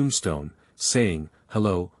on the tombstone, saying,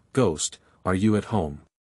 "Hello, ghost, are you at home?"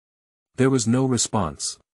 There was no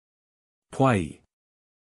response. Pwai!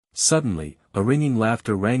 Suddenly, a ringing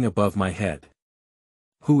laughter rang above my head.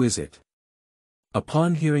 Who is it?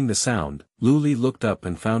 Upon hearing the sound, Lu Li looked up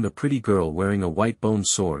and found a pretty girl wearing a white bone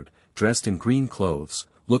sword, dressed in green clothes,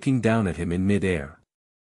 looking down at him in mid-air.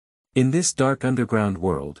 In this dark underground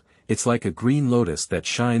world, it's like a green lotus that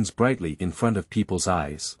shines brightly in front of people's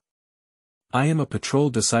eyes. I am a patrol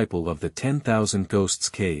disciple of the 10,000 Ghosts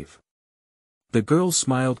Cave. The girl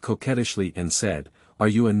smiled coquettishly and said, "Are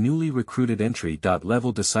you a newly recruited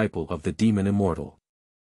entry-level disciple of the demon immortal?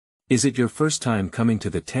 Is it your first time coming to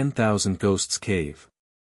the 10,000 Ghosts Cave?"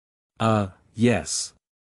 Yes.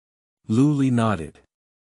 Lu Li nodded.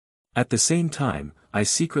 At the same time, I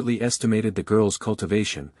secretly estimated the girl's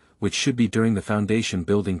cultivation, which should be during the foundation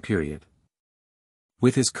building period.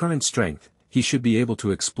 With his current strength, he should be able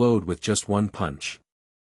to explode with just one punch.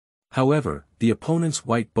 However, the opponent's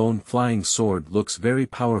white bone flying sword looks very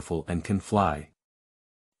powerful and can fly.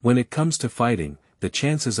 When it comes to fighting, the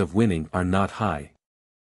chances of winning are not high.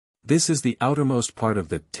 This is the outermost part of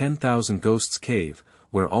the 10,000 Ghosts Cave,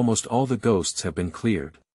 where almost all the ghosts have been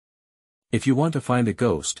cleared. If you want to find a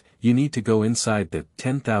ghost, you need to go inside the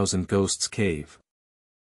 10,000 Ghosts Cave.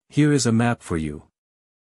 Here is a map for you.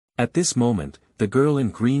 At this moment, the girl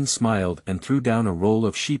in green smiled and threw down a roll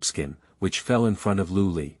of sheepskin, which fell in front of Lu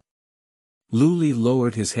Li. Lu Li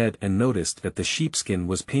lowered his head and noticed that the sheepskin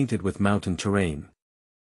was painted with mountain terrain.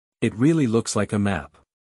 It really looks like a map.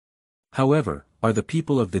 However, are the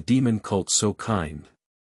people of the demon cult so kind?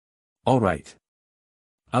 Alright.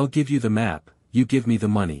 I'll give you the map, you give me the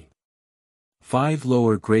money. 5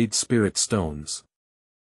 lower-grade spirit stones.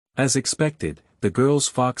 As expected, the girl's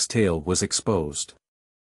fox tail was exposed.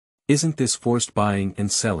 Isn't this forced buying and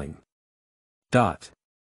selling?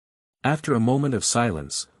 After a moment of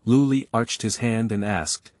silence, Lu Li arched his hand and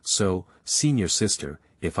asked, "So, senior sister,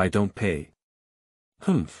 if I don't pay?"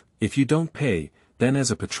 "Humph, if you don't pay, then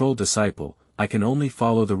as a patrol disciple, I can only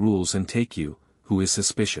follow the rules and take you, who is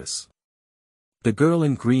suspicious." The girl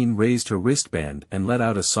in green raised her wristband and let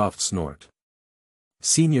out a soft snort.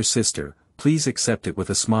 "Senior sister, please accept it with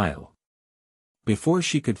a smile." Before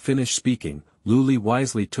she could finish speaking, Lu Li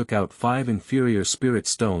wisely took out 5 inferior spirit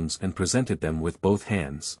stones and presented them with both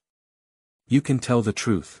hands. "You can tell the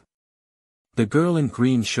truth." The girl in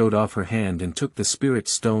green showed off her hand and took the spirit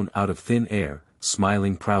stone out of thin air,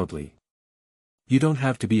 smiling proudly. "You don't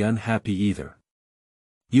have to be unhappy either.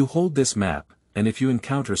 You hold this map, and if you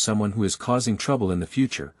encounter someone who is causing trouble in the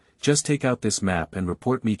future, just take out this map and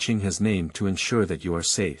report me Qinghe's name to ensure that you are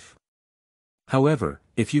safe. However,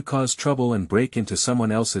 if you cause trouble and break into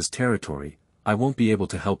someone else's territory, I won't be able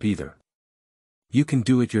to help either. You can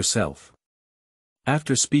do it yourself."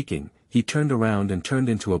 After speaking, he turned around and turned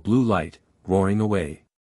into a blue light, roaring away.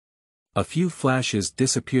 A few flashes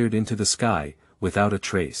disappeared into the sky, without a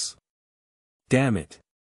trace. Damn it!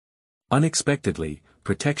 Unexpectedly,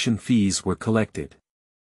 protection fees were collected.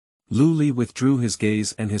 Lu Li withdrew his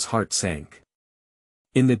gaze and his heart sank.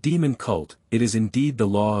 In the demon cult, it is indeed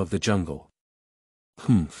the law of the jungle.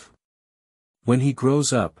 Humph. When he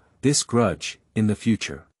grows up, this grudge, in the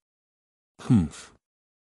future. Humph.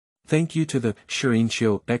 Thank you to the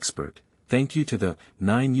Shirinshio expert, thank you to the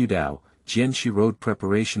 9 Yudao, Jianshi Road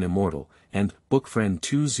Preparation Immortal, and Bookfriend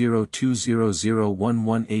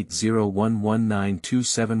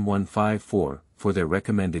 202001180119271154, for their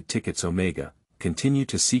recommended tickets. Omega, continue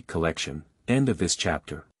to seek collection. End of this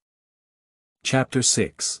chapter. Chapter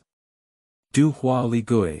 6. Du Hua Li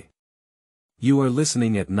Gui. You are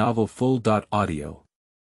listening at novelfull.audio.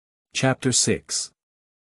 Chapter 6.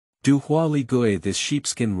 Du Hua Li Gui. This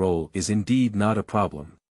sheepskin roll is indeed not a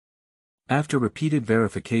problem. After repeated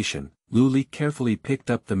verification, Lu Li carefully picked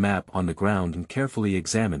up the map on the ground and carefully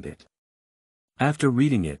examined it. After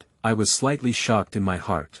reading it, I was slightly shocked in my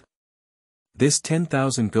heart. This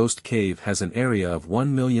 10,000 ghost cave has an area of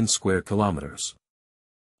 1 million square kilometers.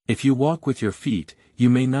 If you walk with your feet, you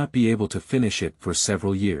may not be able to finish it for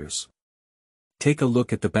several years. Take a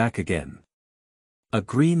look at the back again. A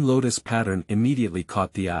green lotus pattern immediately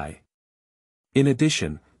caught the eye. In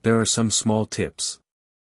addition, there are some small tips.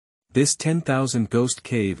 This 10,000 ghost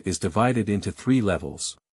cave is divided into 3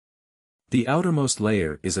 levels. The outermost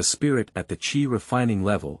layer is a spirit at the chi refining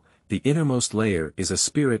level, the innermost layer is a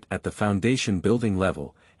spirit at the foundation building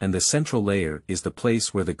level, and the central layer is the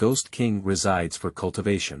place where the Ghost King resides for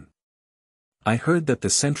cultivation. I heard that the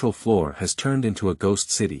central floor has turned into a ghost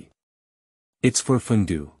city. It's for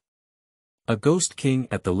Fundu. A Ghost King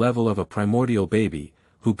at the level of a primordial baby,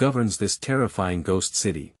 who governs this terrifying ghost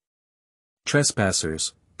city.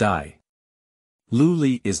 Trespassers, die. Lu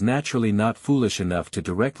Li is naturally not foolish enough to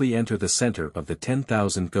directly enter the center of the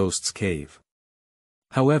 10,000 ghosts cave.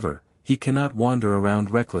 However, he cannot wander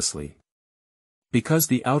around recklessly. Because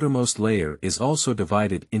the outermost layer is also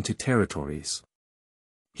divided into territories.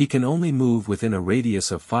 He can only move within a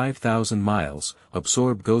radius of 5,000 miles,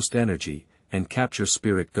 absorb ghost energy, and capture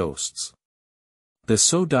spirit ghosts. The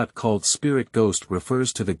so-called spirit ghost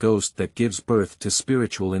refers to the ghost that gives birth to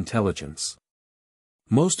spiritual intelligence.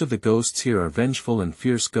 Most of the ghosts here are vengeful and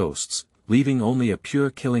fierce ghosts, leaving only a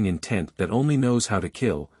pure killing intent that only knows how to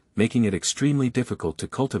kill, making it extremely difficult to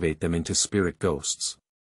cultivate them into spirit ghosts.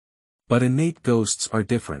 But innate ghosts are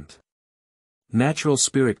different. Natural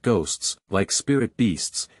spirit ghosts, like spirit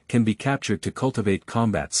beasts, can be captured to cultivate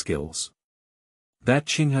combat skills. That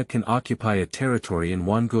Qinghe can occupy a territory in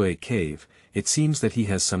Wangui Cave, it seems that he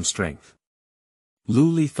has some strength. Lu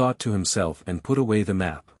Li thought to himself and put away the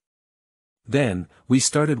map. Then, we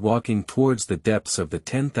started walking towards the depths of the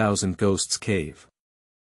 10,000 Ghosts Cave.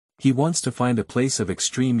 He wants to find a place of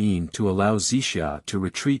extreme yin to allow Zixia to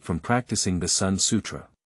retreat from practicing the Sun Sutra.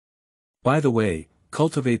 By the way,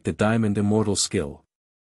 cultivate the Diamond Immortal skill.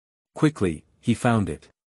 Quickly, he found it.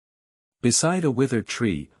 Beside a withered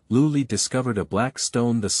tree, Lu Li discovered a black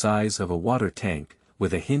stone the size of a water tank,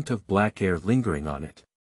 with a hint of black air lingering on it.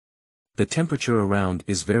 The temperature around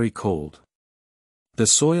is very cold. The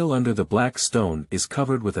soil under the black stone is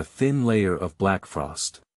covered with a thin layer of black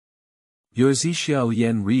frost. Your Zixiao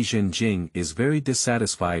Yen Ri Zhen Jing is very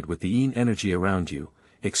dissatisfied with the yin energy around you,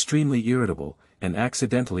 extremely irritable, and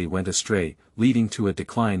accidentally went astray, leading to a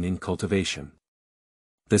decline in cultivation.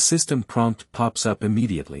 The system prompt pops up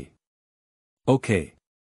immediately. Okay.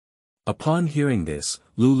 Upon hearing this,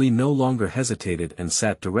 Lu Li no longer hesitated and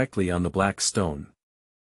sat directly on the black stone.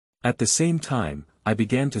 At the same time, I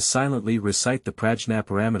began to silently recite the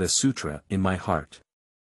Prajnaparamita Sutra in my heart.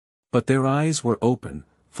 But their eyes were open,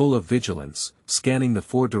 full of vigilance, scanning the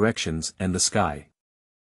four directions and the sky.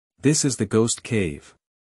 This is the ghost cave.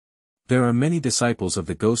 There are many disciples of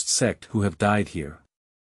the ghost sect who have died here.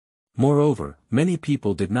 Moreover, many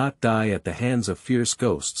people did not die at the hands of fierce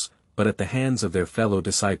ghosts, but at the hands of their fellow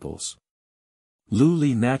disciples. Lu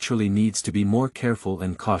Li naturally needs to be more careful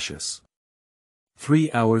and cautious.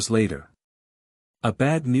 3 hours later. A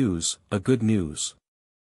bad news, a good news.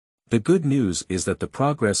 The good news is that the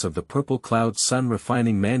progress of the Purple Cloud Sun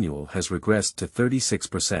Refining Manual has regressed to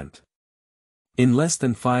 36%. In less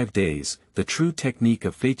than 5 days, the true technique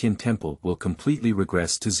of Fatian Temple will completely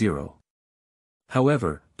regress to 0.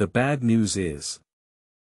 However, the bad news is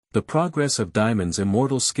the progress of Diamond's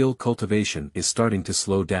immortal skill cultivation is starting to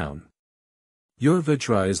slow down. Your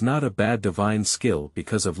Vajra is not a bad divine skill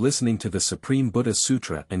because of listening to the Supreme Buddha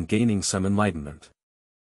Sutra and gaining some enlightenment.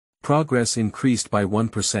 Progress increased by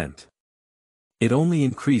 1%. It only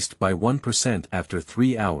increased by 1% after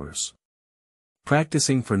 3 hours.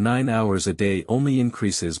 Practicing for 9 hours a day only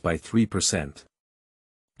increases by 3%.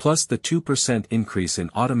 Plus the 2% increase in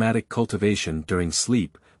automatic cultivation during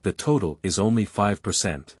sleep, the total is only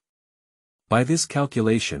 5%. By this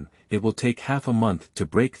calculation, it will take half a month to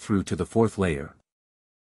break through to the 4th layer.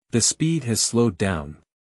 The speed has slowed down.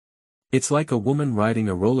 It's like a woman riding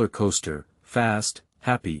a roller coaster, fast,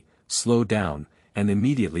 happy, slow down, and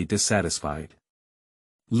immediately dissatisfied.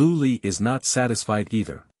 Lu Li is not satisfied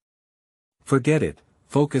either. Forget it,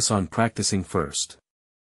 focus on practicing first.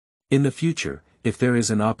 In the future, if there is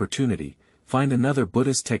an opportunity, find another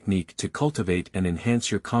Buddhist technique to cultivate and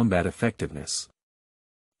enhance your combat effectiveness.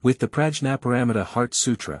 With the Prajnaparamita Heart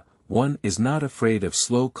Sutra, one is not afraid of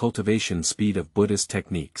slow cultivation speed of Buddhist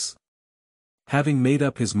techniques. Having made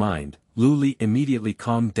up his mind, Lu Li immediately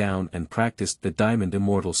calmed down and practiced the Diamond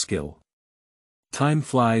Immortal skill. Time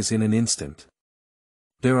flies in an instant.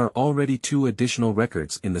 There are already 2 additional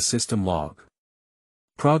records in the system log.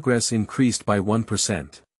 Progress increased by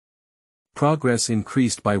 1%. Progress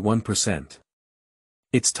increased by 1%.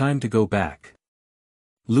 It's time to go back.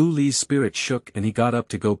 Lu Li's spirit shook and he got up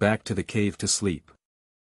to go back to the cave to sleep.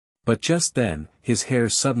 But just then, his hair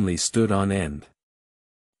suddenly stood on end.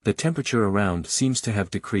 The temperature around seems to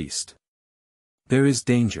have decreased. There is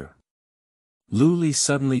danger. Lu Li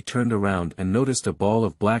suddenly turned around and noticed a ball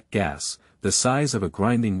of black gas, the size of a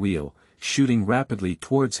grinding wheel, shooting rapidly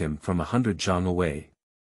towards him from 100 zhang away.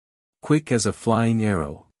 Quick as a flying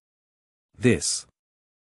arrow. This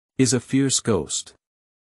is a fierce ghost.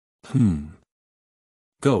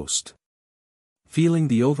 Ghost. Feeling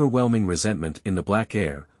the overwhelming resentment in the black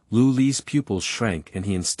air, Lu Li's pupils shrank and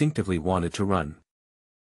he instinctively wanted to run.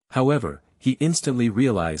 However, he instantly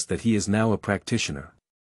realized that he is now a practitioner.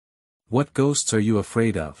 What ghosts are you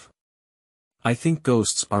afraid of? I think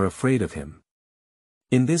ghosts are afraid of him.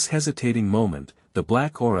 In this hesitating moment, the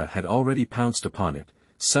black aura had already pounced upon it,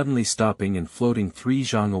 suddenly stopping and floating 3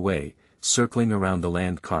 zhang away, circling around the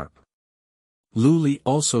land carp. Lu Li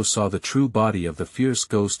also saw the true body of the fierce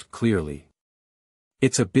ghost clearly.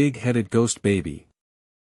 It's a big-headed ghost baby.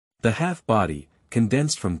 The half-body,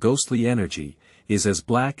 condensed from ghostly energy, is as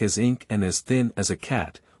black as ink and as thin as a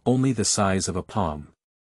cat, only the size of a palm.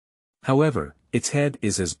 However, its head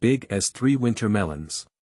is as big as 3 winter melons.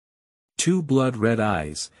 2 blood-red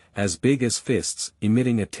eyes, as big as fists,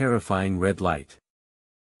 emitting a terrifying red light.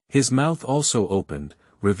 His mouth also opened,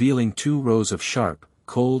 revealing 2 rows of sharp,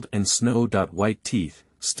 cold and snow-white teeth,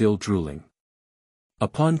 still drooling.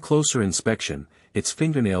 Upon closer inspection, its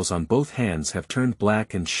fingernails on both hands have turned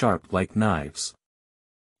black and sharp like knives.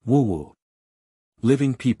 Woo-woo.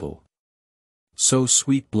 Living people. So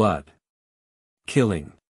sweet blood.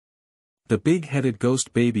 Killing. The big-headed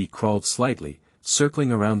ghost baby crawled slightly,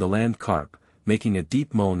 circling around the land carp, making a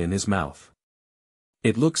deep moan in his mouth.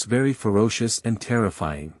 It looks very ferocious and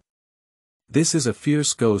terrifying. This is a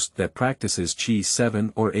fierce ghost that practices Qi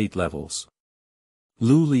 7 or 8 levels.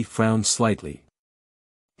 Lu Li frowned slightly.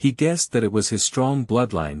 He guessed that it was his strong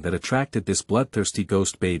bloodline that attracted this bloodthirsty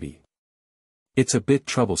ghost baby. It's a bit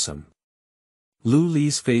troublesome. Lu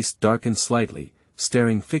Li's face darkened slightly,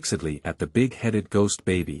 staring fixedly at the big-headed ghost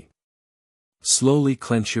baby. Slowly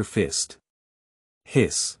clench your fist.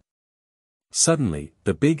 Hiss. Suddenly,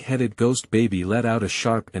 the big-headed ghost baby let out a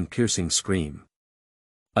sharp and piercing scream.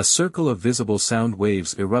 A circle of visible sound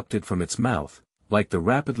waves erupted from its mouth, like the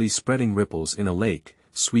rapidly spreading ripples in a lake,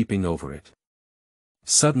 sweeping over it.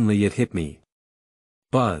 Suddenly it hit me.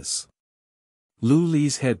 Buzz. Lu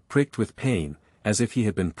Li's head pricked with pain, as if he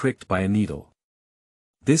had been pricked by a needle.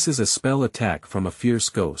 This is a spell attack from a fierce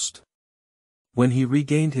ghost. When he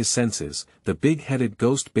regained his senses, the big-headed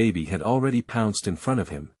ghost baby had already pounced in front of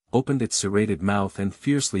him, opened its serrated mouth and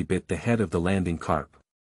fiercely bit the head of the landing carp.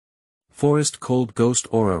 Forest-cold ghost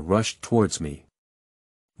aura rushed towards me.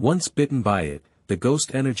 Once bitten by it, the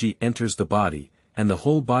ghost energy enters the body, and the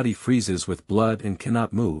whole body freezes with blood and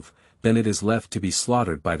cannot move, then it is left to be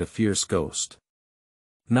slaughtered by the fierce ghost.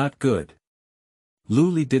 Not good. Lu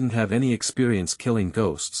Li didn't have any experience killing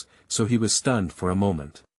ghosts, so he was stunned for a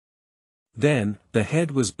moment. Then, the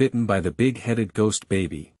head was bitten by the big-headed ghost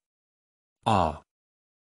baby. Ah!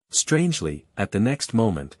 Strangely, at the next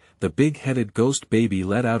moment, the big-headed ghost baby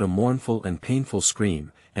let out a mournful and painful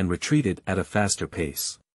scream, and retreated at a faster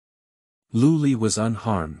pace. Lu Li was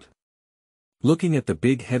unharmed. Looking at the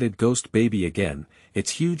big-headed ghost baby again,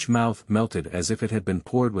 its huge mouth melted as if it had been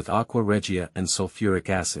poured with aqua regia and sulfuric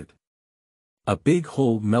acid. A big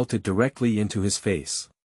hole melted directly into his face.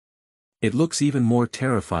 It looks even more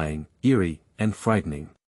terrifying, eerie, and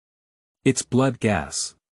frightening. It's blood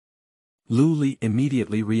gas. Lu Li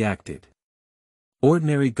immediately reacted.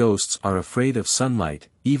 Ordinary ghosts are afraid of sunlight,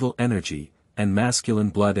 evil energy, and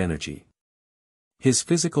masculine blood energy. His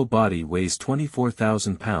physical body weighs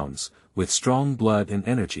 24,000 pounds, with strong blood and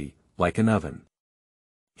energy, like an oven.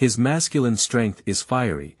 His masculine strength is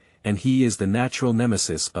fiery, and he is the natural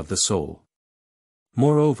nemesis of the soul.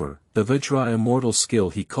 Moreover, the Vajra immortal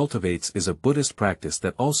skill he cultivates is a Buddhist practice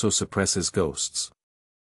that also suppresses ghosts.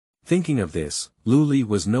 Thinking of this, Lu Li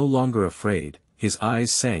was no longer afraid, his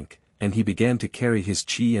eyes sank, and he began to carry his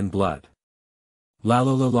chi and blood. La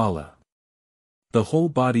la la la la. The whole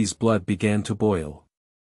body's blood began to boil.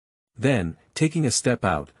 Then, taking a step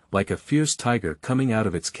out, like a fierce tiger coming out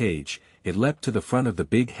of its cage, it leapt to the front of the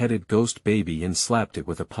big-headed ghost baby and slapped it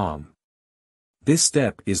with a palm. This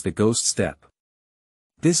step is the ghost step.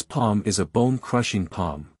 This palm is a bone-crushing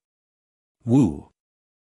palm. Woo!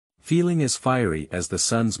 Feeling as fiery as the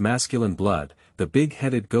sun's masculine blood, the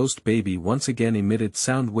big-headed ghost baby once again emitted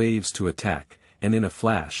sound waves to attack, and in a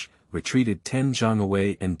flash, retreated 10 zhang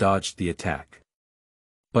away and dodged the attack.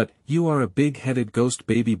 But, you are a big-headed ghost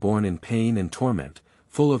baby born in pain and torment,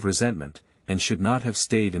 full of resentment, and should not have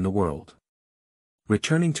stayed in the world.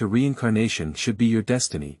 Returning to reincarnation should be your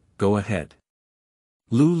destiny, go ahead.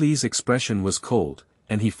 Lu Li's expression was cold,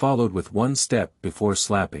 and he followed with one step before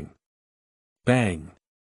slapping. Bang!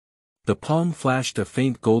 The palm flashed a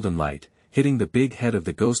faint golden light, hitting the big head of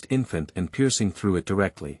the ghost infant and piercing through it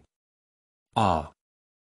directly. Ah!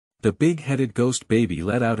 The big-headed ghost baby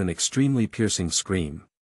let out an extremely piercing scream.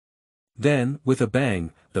 Then, with a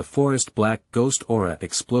bang, the forest-black ghost aura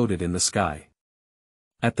exploded in the sky.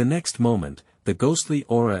 At the next moment, the ghostly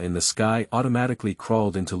aura in the sky automatically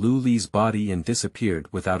crawled into Lu Li's body and disappeared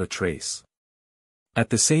without a trace. At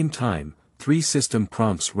the same time, 3 system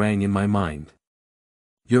prompts rang in my mind.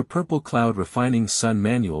 Your purple cloud refining sun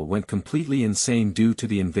manual went completely insane due to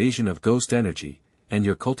the invasion of ghost energy, and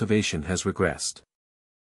your cultivation has regressed.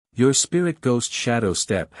 Your spirit ghost shadow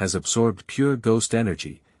step has absorbed pure ghost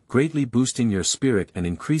energy, greatly boosting your spirit and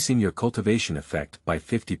increasing your cultivation effect by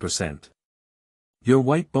 50%. Your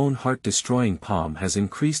white bone heart destroying palm has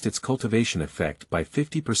increased its cultivation effect by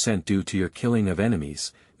 50% due to your killing of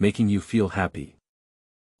enemies, making you feel happy.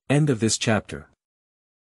 End of this chapter.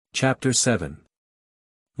 Chapter 7.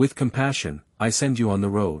 With compassion, I send you on the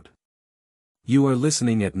road. You are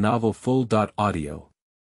listening at novelfull.audio.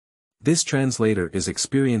 This translator is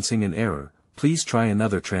experiencing an error, please try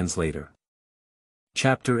another translator.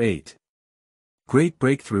 Chapter 8. Great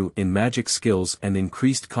breakthrough in magic skills and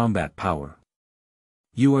increased combat power.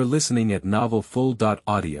 You are listening at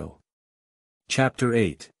novelfull.audio. Chapter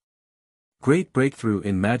 8. Great breakthrough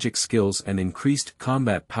in magic skills and increased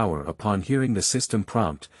combat power. Upon hearing the system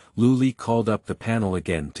prompt, Lu Li called up the panel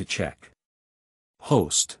again to check.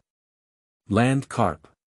 Host. Land carp.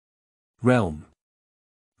 Realm.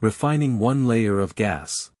 Refining 1 layer of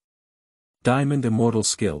gas. Diamond immortal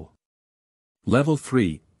skill. Level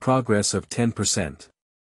 3, progress of 10%.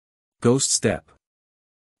 Ghost step.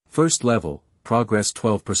 First level, progress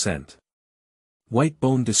 12%. White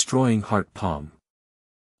bone destroying heart palm.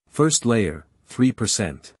 First layer,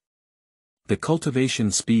 3%. The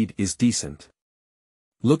cultivation speed is decent.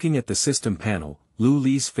 Looking at the system panel, Lu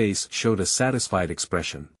Li's face showed a satisfied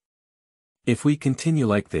expression. If we continue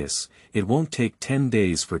like this, it won't take 10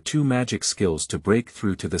 days for 2 magic skills to break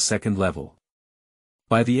through to the 2nd level.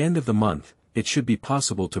 By the end of the month, it should be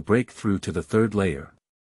possible to break through to the 3rd layer.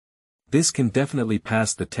 This can definitely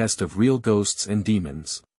pass the test of real ghosts and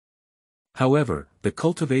demons. However, the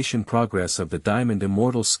cultivation progress of the diamond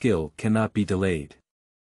immortal skill cannot be delayed.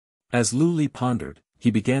 As Lu Li pondered,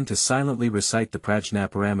 he began to silently recite the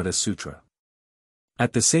Prajnaparamita Sutra.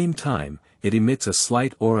 At the same time, it emits a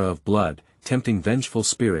slight aura of blood, tempting vengeful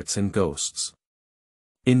spirits and ghosts.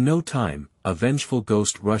 In no time, a vengeful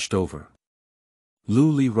ghost rushed over. Lu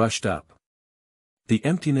Li rushed up. The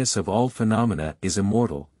emptiness of all phenomena is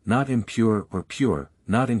immortal, not impure or pure,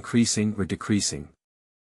 not increasing or decreasing.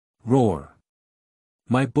 Roar.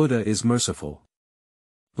 My Buddha is merciful.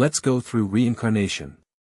 Let's go through reincarnation.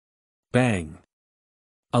 Bang.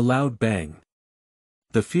 A loud bang.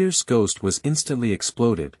 The fierce ghost was instantly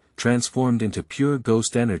exploded, transformed into pure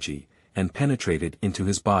ghost energy, and penetrated into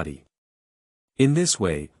his body. In this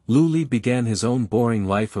way, Lu Li began his own boring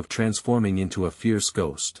life of transforming into a fierce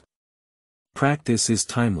ghost. Practice is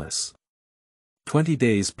timeless. 20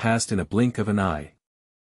 days passed in a blink of an eye.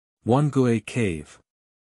 Hua Li Gui Cave.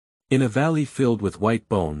 In a valley filled with white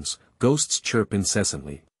bones, ghosts chirp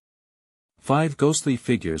incessantly. 5 ghostly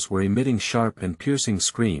figures were emitting sharp and piercing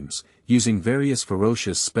screams, using various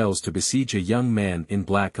ferocious spells to besiege a young man in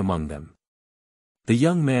black among them. The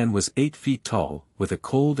young man was 8 feet tall, with a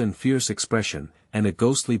cold and fierce expression, and a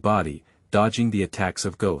ghostly body, dodging the attacks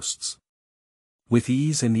of ghosts. With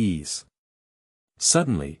ease and ease.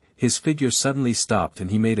 Suddenly, his figure suddenly stopped and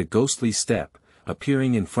he made a ghostly step,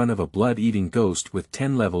 appearing in front of a blood-eating ghost with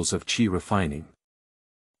 10 levels of chi refining.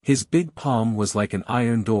 His big palm was like an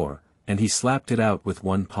iron door, and he slapped it out with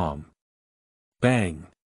one palm. Bang!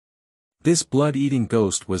 This blood-eating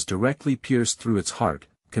ghost was directly pierced through its heart,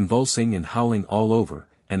 convulsing and howling all over,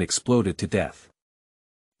 and exploded to death.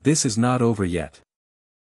 This is not over yet.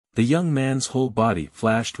 The young man's whole body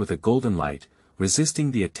flashed with a golden light,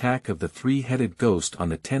 resisting the attack of the 3-headed ghost on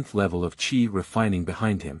the 10th level of chi refining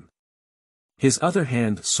behind him. His other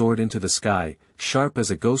hand soared into the sky, sharp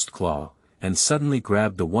as a ghost claw, and suddenly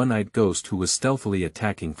grabbed the one-eyed ghost who was stealthily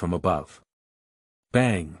attacking from above.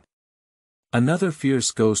 Bang! Another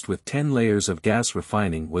fierce ghost with 10 layers of gas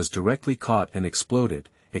refining was directly caught and exploded,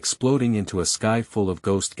 exploding into a sky full of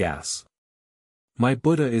ghost gas. My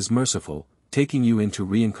Buddha is merciful, taking you into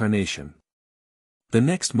reincarnation. The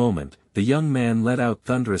next moment, the young man let out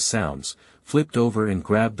thunderous sounds, flipped over and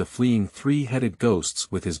grabbed the fleeing 3-headed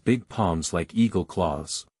ghosts with his big palms like eagle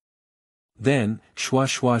claws. Then, shwa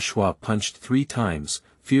shwa shwa punched 3 times,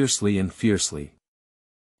 fiercely and fiercely.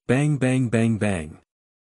 Bang bang bang bang.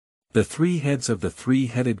 The 3 heads of the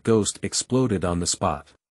 3-headed ghost exploded on the spot.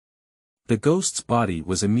 The ghost's body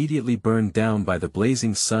was immediately burned down by the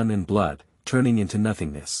blazing sun and blood, turning into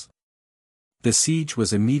nothingness. The siege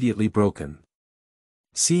was immediately broken.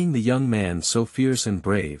 Seeing the young man so fierce and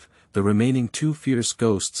brave, the remaining 2 fierce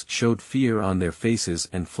ghosts showed fear on their faces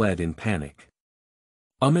and fled in panic.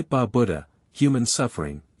 Amitabha Buddha, human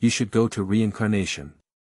suffering, you should go to reincarnation.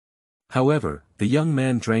 However, the young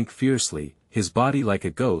man drank fiercely, his body like a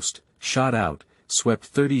ghost, shot out, swept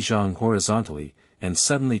 30 zhang horizontally, and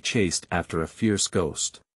suddenly chased after a fierce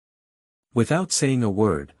ghost. Without saying a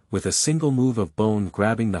word, with a single move of bone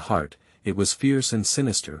grabbing the heart, it was fierce and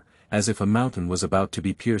sinister, as if a mountain was about to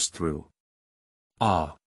be pierced through.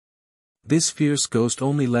 Ah! This fierce ghost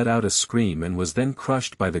only let out a scream and was then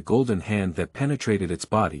crushed by the golden hand that penetrated its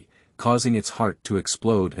body, causing its heart to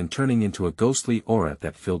explode and turning into a ghostly aura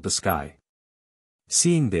that filled the sky.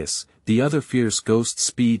 Seeing this, the other fierce ghost's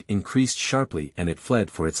speed increased sharply and it fled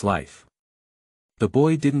for its life. The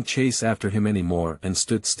boy didn't chase after him anymore and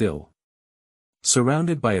stood still.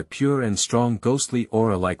 Surrounded by a pure and strong ghostly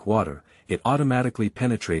aura like water, it automatically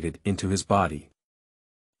penetrated into his body.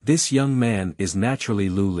 This young man is naturally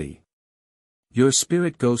Lu Li. Your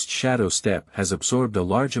spirit ghost shadow step has absorbed a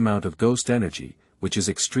large amount of ghost energy, which is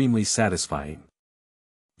extremely satisfying.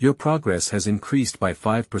 Your progress has increased by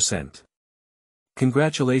 5%.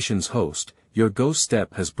 Congratulations host, your ghost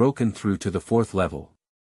step has broken through to the 4th level.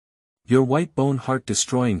 Your white bone heart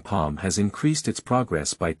destroying palm has increased its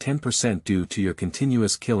progress by 10% due to your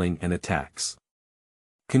continuous killing and attacks.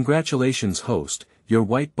 Congratulations host, your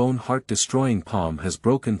white bone heart destroying palm has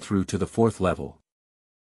broken through to the 4th level.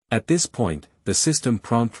 At this point, the system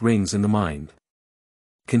prompt rings in the mind.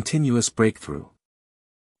 Continuous breakthrough.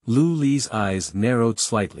 Lu Li's eyes narrowed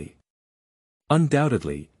slightly.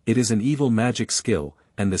 Undoubtedly, it is an evil magic skill,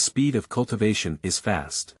 and the speed of cultivation is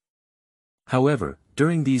fast. However,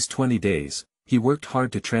 during these 20 days, he worked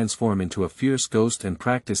hard to transform into a fierce ghost and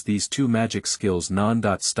practice these 2 magic skills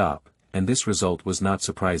non-stop, and this result was not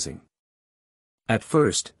surprising. At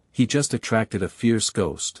first, he just attracted a fierce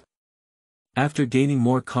ghost. After gaining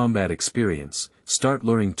more combat experience, start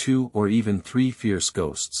luring 2 or even 3 fierce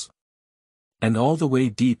ghosts. And all the way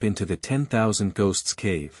deep into the 10,000 ghosts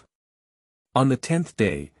cave. On the 10th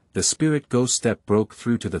day, the spirit ghost step broke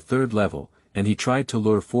through to the 3rd level, and he tried to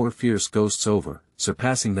lure 4 fierce ghosts over,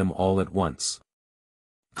 surpassing them all at once.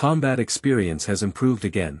 Combat experience has improved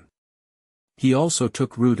again. He also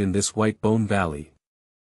took root in this White Bone Valley.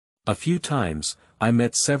 A few times, I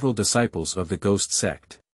met several disciples of the ghost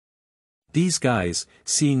sect. These guys,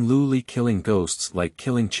 seeing Lu Li killing ghosts like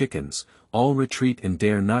killing chickens, all retreat and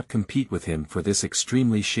dare not compete with him for this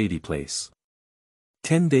extremely shady place.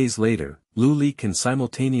 10 days later, Lu Li can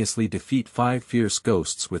simultaneously defeat 5 fierce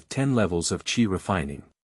ghosts with 10 levels of chi refining.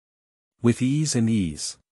 With ease and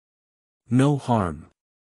ease. No harm.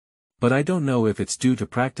 But I don't know if it's due to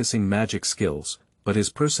practicing magic skills, but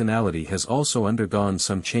his personality has also undergone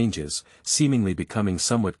some changes, seemingly becoming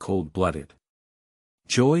somewhat cold-blooded.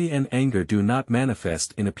 Joy and anger do not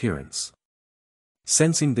manifest in appearance.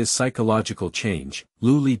 Sensing this psychological change,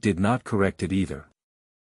 Lu Li did not correct it either.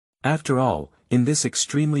 After all, in this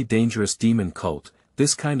extremely dangerous demon cult,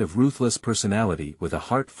 this kind of ruthless personality with a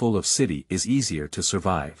heart full of city is easier to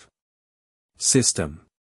survive. System.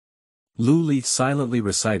 Lu Li silently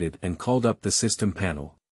recited and called up the system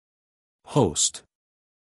panel. Host.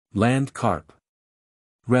 Land carp.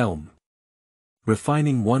 Realm.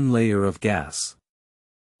 Refining 1 layer of gas.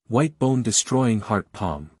 White bone destroying heart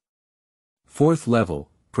palm. 4th level,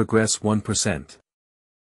 progress 1%.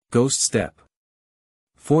 Ghost step.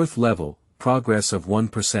 4th level, progress of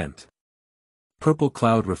 1%. Purple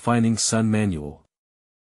cloud refining sun manual.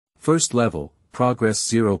 1st level, progress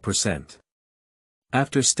 0%.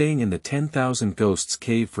 After staying in the 10,000 Ghosts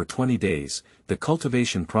cave for 20 days, the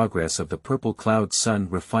cultivation progress of the Purple Cloud Sun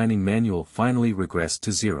refining manual finally regressed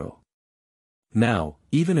to 0. Now,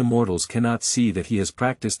 even immortals cannot see that he has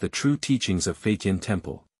practiced the true teachings of Feiqian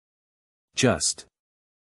Temple. Just.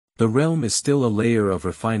 The realm is still a layer of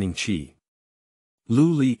refining chi.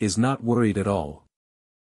 Lu Li is not worried at all.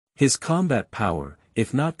 His combat power,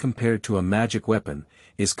 if not compared to a magic weapon,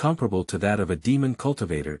 is comparable to that of a demon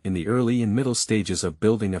cultivator in the early and middle stages of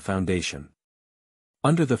building a foundation.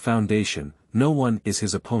 Under the foundation, no one is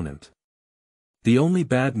his opponent. The only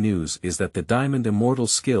bad news is that the Diamond Immortal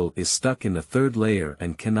skill is stuck in the 3rd layer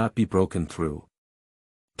and cannot be broken through.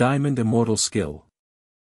 Diamond Immortal skill.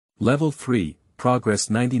 Level 3, progress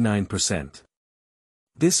 99%.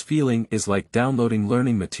 This feeling is like downloading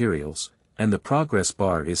learning materials, and the progress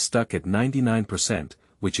bar is stuck at 99%,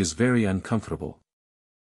 which is very uncomfortable.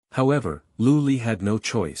 However, Lu Li had no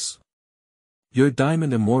choice. Your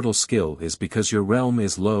Diamond Immortal skill is because your realm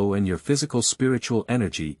is low and your physical spiritual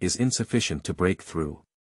energy is insufficient to break through.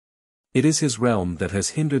 It is his realm that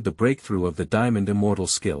has hindered the breakthrough of the Diamond Immortal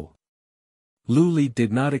skill. Lu Li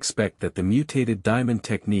did not expect that the mutated diamond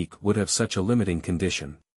technique would have such a limiting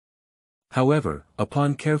condition. However,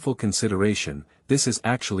 upon careful consideration, this is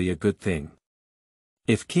actually a good thing.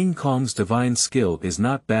 If King Kong's divine skill is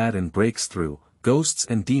not bad and breaks through, ghosts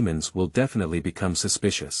and demons will definitely become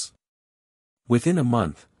suspicious. Within a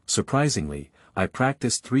month, surprisingly, I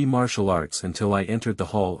practiced 3 martial arts until I entered the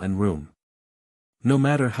hall and room. No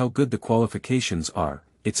matter how good the qualifications are,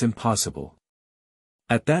 it's impossible.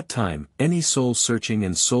 At that time, any soul-searching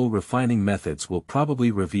and soul-refining methods will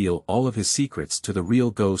probably reveal all of his secrets to the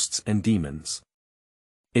real ghosts and demons.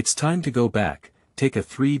 It's time to go back, take a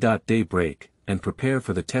 3-day break, and prepare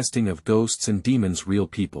for the testing of ghosts and demons' real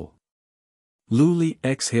people. Lu Li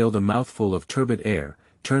exhaled a mouthful of turbid air,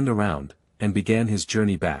 turned around, and began his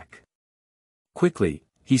journey back. Quickly,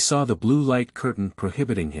 he saw the blue light curtain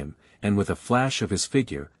prohibiting him, and with a flash of his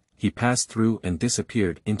figure, he passed through and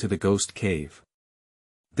disappeared into the ghost cave.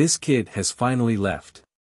 This kid has finally left.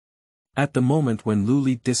 At the moment when Lu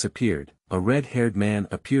Li disappeared, a red-haired man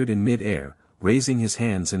appeared in mid-air, raising his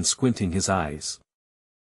hands and squinting his eyes.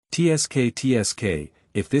 TSK,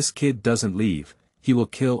 if this kid doesn't leave, he will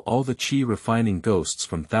kill all the chi-refining ghosts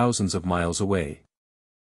from thousands of miles away.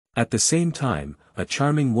 At the same time, a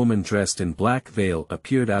charming woman dressed in black veil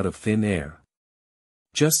appeared out of thin air.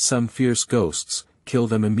 Just some fierce ghosts, kill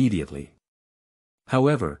them immediately.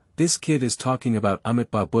 However, this kid is talking about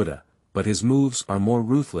Amitabha Buddha, but his moves are more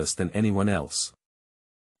ruthless than anyone else.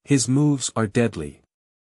 His moves are deadly.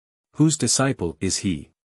 Whose disciple is he?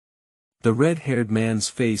 The red-haired man's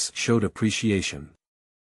face showed appreciation.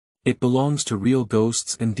 It belongs to real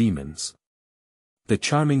ghosts and demons. The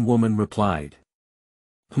charming woman replied.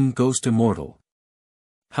 Ghost immortal.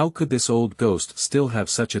 How could this old ghost still have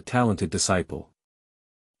such a talented disciple?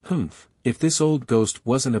 If this old ghost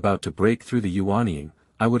wasn't about to break through the Yuanying,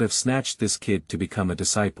 I would have snatched this kid to become a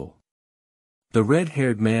disciple. The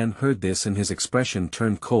red-haired man heard this and his expression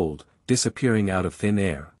turned cold, disappearing out of thin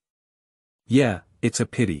air. Yeah, it's a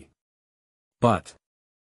pity. But.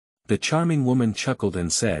 The charming woman chuckled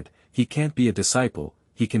and said, he can't be a disciple,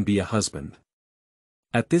 he can be a husband.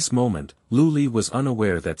 At this moment, Lu Li was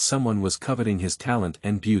unaware that someone was coveting his talent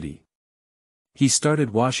and beauty. He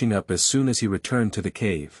started washing up as soon as he returned to the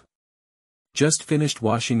cave. Just finished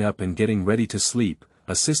washing up and getting ready to sleep,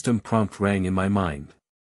 a system prompt rang in my mind.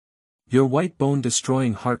 Your white bone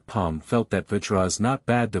destroying heart palm felt that Vajra's not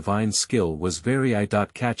bad divine skill was very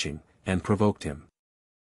eye-catching, and provoked him.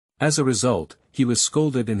 As a result, he was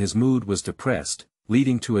scolded and his mood was depressed,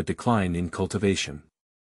 leading to a decline in cultivation.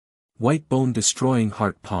 White bone destroying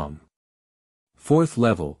heart palm. 4th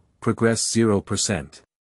level, progress 0%.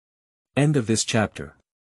 End of this chapter.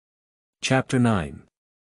 Chapter 9.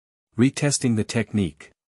 Retesting the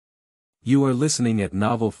technique. You are listening at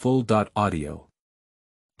novelfull.audio.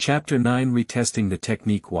 Chapter 9 Retesting the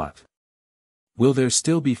technique. What? Will there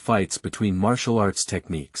still be fights between martial arts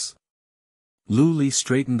techniques? Lu Li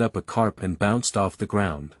straightened up a carp and bounced off the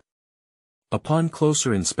ground. Upon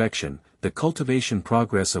closer inspection, the cultivation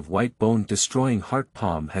progress of white bone destroying heart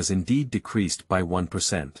palm has indeed decreased by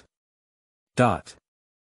 1%.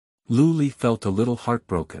 Lu Li felt a little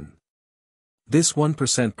heartbroken. This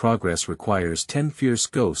 1% progress requires 10 fierce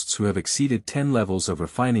ghosts who have exceeded 10 levels of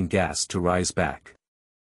refining gas to rise back.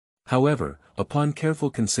 However, upon careful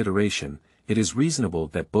consideration, it is reasonable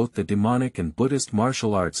that both the demonic and Buddhist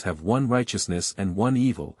martial arts have one righteousness and one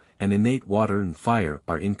evil, and innate water and fire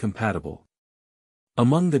are incompatible.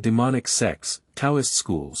 Among the demonic sects, Taoist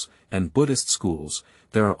schools, and Buddhist schools,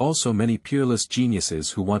 there are also many peerless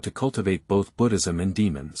geniuses who want to cultivate both Buddhism and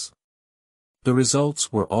demons. The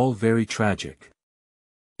results were all very tragic.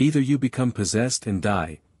 Either you become possessed and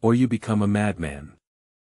die, or you become a madman.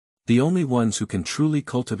 The only ones who can truly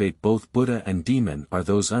cultivate both Buddha and demon are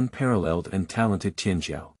those unparalleled and talented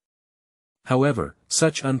Tianjiao. However,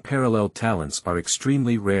 such unparalleled talents are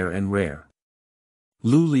extremely rare and rare.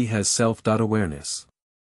 Lu Li has self-awareness.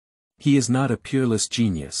 He is not a peerless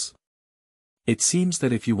genius. It seems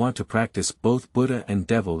that if you want to practice both Buddha and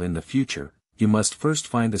devil in the future, you must first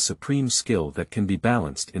find a supreme skill that can be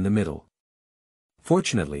balanced in the middle.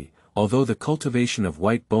 Fortunately, although the cultivation of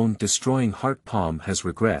white bone destroying heart palm has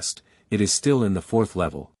regressed, it is still in the 4th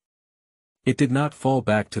level. It did not fall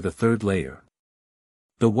back to the 3rd layer.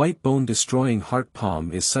 The white bone destroying heart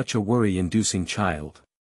palm is such a worry-inducing child.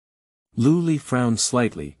 Lu Li frowned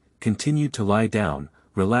slightly, continued to lie down,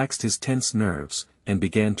 relaxed his tense nerves, and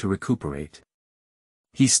began to recuperate.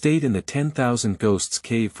 He stayed in the 10,000 Ghosts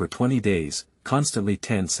cave for 20 days, constantly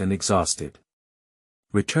tense and exhausted.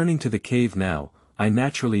 Returning to the cave now, I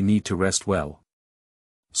naturally need to rest well.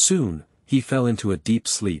 Soon, he fell into a deep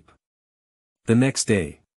sleep. The next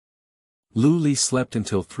day, Lu Li slept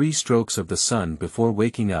until 3 strokes of the sun before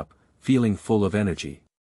waking up, feeling full of energy.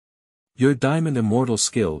 Your diamond immortal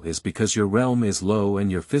skill is because your realm is low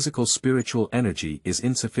and your physical spiritual energy is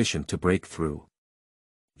insufficient to break through.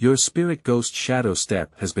 Your spirit ghost shadow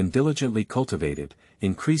step has been diligently cultivated,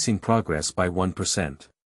 increasing progress by 1%.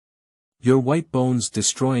 Your white bones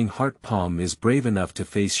destroying heart palm is brave enough to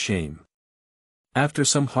face shame. After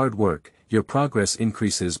some hard work, your progress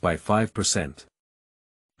increases by 5%.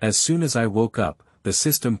 As soon as I woke up, the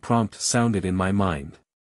system prompt sounded in my mind.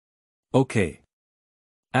 Okay.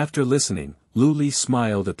 After listening, Lu Li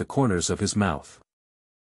smiled at the corners of his mouth.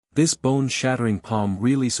 This bone-shattering palm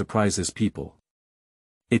really surprises people.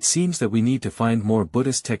 It seems that we need to find more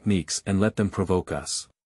Buddhist techniques and let them provoke us.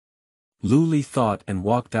 Lu Li thought and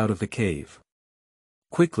walked out of the cave.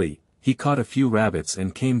 Quickly, he caught a few rabbits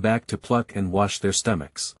and came back to pluck and wash their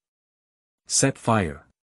stomachs. Set fire.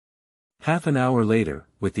 Half an hour later,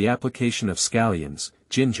 with the application of scallions,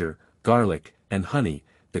 ginger, garlic, and honey,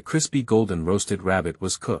 the crispy golden roasted rabbit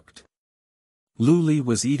was cooked. Lu Li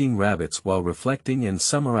was eating rabbits while reflecting and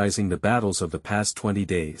summarizing the battles of the past 20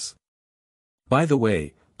 days. By the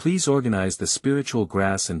way, please organize the spiritual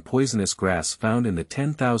grass and poisonous grass found in the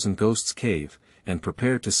 10,000 Ghosts cave, and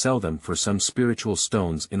prepare to sell them for some spiritual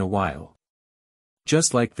stones in a while.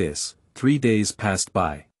 Just like this, 3 days passed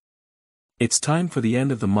by. It's time for the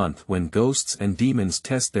end of the month when ghosts and demons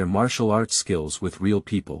test their martial arts skills with real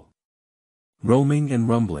people. Roaming and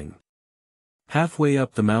rumbling. Halfway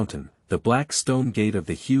up the mountain, the black stone gate of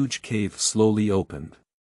the huge cave slowly opened.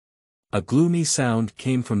 A gloomy sound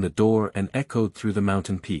came from the door and echoed through the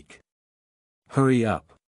mountain peak. Hurry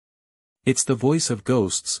up. It's the voice of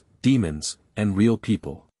ghosts, demons, and real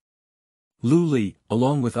people. Lu Li,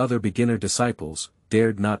 along with other beginner disciples,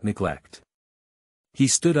 dared not neglect. He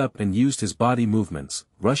stood up and used his body movements,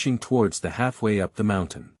 rushing towards the halfway up the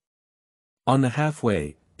mountain. On the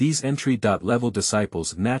halfway, these entry-level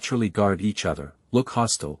disciples naturally guard each other, look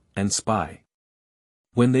hostile, and spy.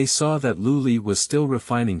 When they saw that Lu Li was still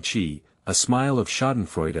refining qi, a smile of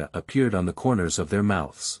schadenfreude appeared on the corners of their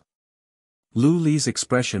mouths. Lu Li's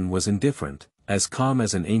expression was indifferent, as calm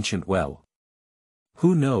as an ancient well.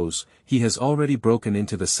 Who knows, he has already broken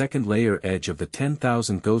into the second layer edge of the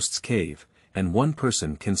 10,000 Ghosts cave, and one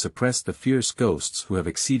person can suppress the fierce ghosts who have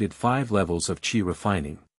exceeded 5 levels of chi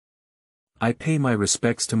refining. I pay my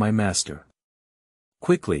respects to my master.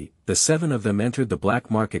 Quickly, the 7 of them entered the black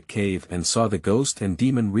market cave and saw the ghost and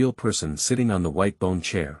demon real person sitting on the white bone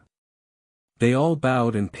chair. They all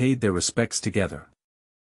bowed and paid their respects together.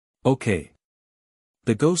 Okay.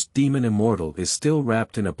 The ghost demon immortal is still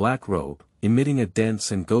wrapped in a black robe, emitting a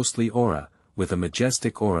dense and ghostly aura, with a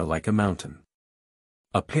majestic aura like a mountain.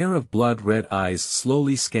 A pair of blood-red eyes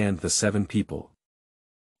slowly scanned the 7 people.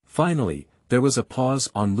 Finally, there was a pause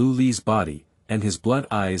on Lu Li's body, and his blood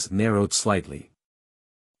eyes narrowed slightly.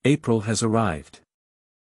 April has arrived.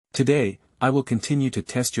 Today, I will continue to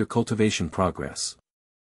test your cultivation progress.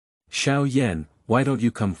 Xiao Yan, why don't you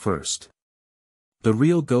come first? The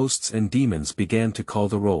real ghosts and demons began to call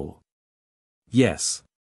the roll. Yes.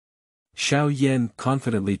 Xiao Yan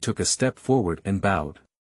confidently took a step forward and bowed.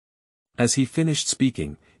 As he finished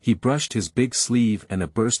speaking, he brushed his big sleeve and a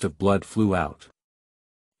burst of blood flew out.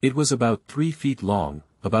 It was about 3 feet long,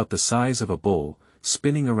 about the size of a bowl,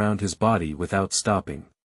 spinning around his body without stopping.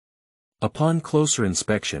 Upon closer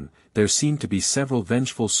inspection, there seemed to be several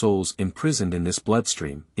vengeful souls imprisoned in this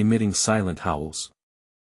bloodstream, emitting silent howls.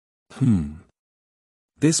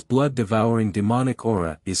 This blood-devouring demonic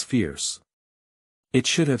aura is fierce. It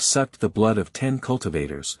should have sucked the blood of 10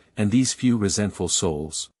 cultivators, and these few resentful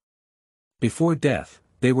souls. Before death,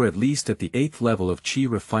 they were at least at the 8th level of chi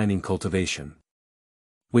refining cultivation.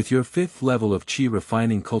 With your 5th level of chi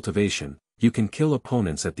refining cultivation, you can kill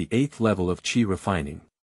opponents at the 8th level of chi refining.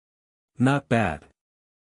 Not bad.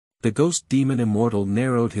 The ghost demon immortal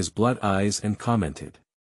narrowed his blood eyes and commented.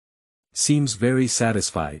 Seems very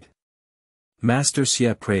satisfied. Master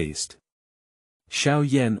Xie praised. Xiao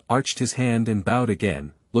Yan arched his hand and bowed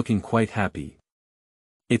again, looking quite happy.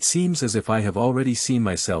 It seems as if I have already seen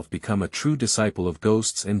myself become a true disciple of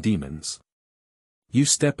ghosts and demons. You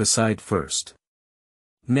step aside first.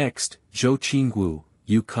 Next, Zhou Qingwu,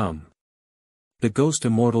 you come. The ghost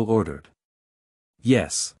immortal ordered.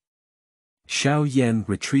 Yes. Xiao Yan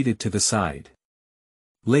retreated to the side.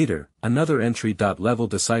 Later, another entry-level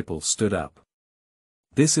disciple stood up.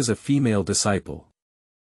 This is a female disciple.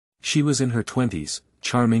 She was in her 20s,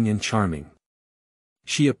 charming and charming.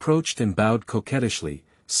 She approached and bowed coquettishly,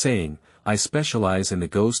 saying, I specialize in the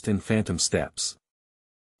ghost and phantom steps.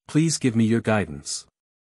 Please give me your guidance.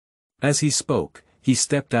 As he spoke, he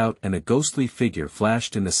stepped out and a ghostly figure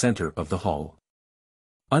flashed in the center of the hall.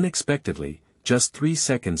 Unexpectedly, just 3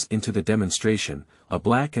 seconds into the demonstration, a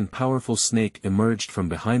black and powerful snake emerged from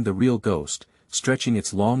behind the real ghost, stretching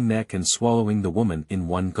its long neck and swallowing the woman in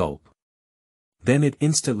one gulp. Then it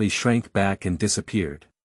instantly shrank back and disappeared.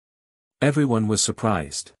 Everyone was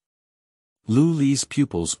surprised. Lu Li's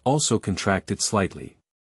pupils also contracted slightly.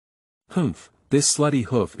 This slutty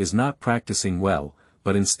hoof is not practicing well,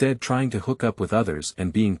 but instead trying to hook up with others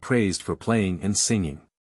and being praised for playing and singing.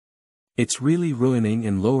 It's really ruining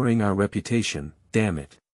and lowering our reputation, damn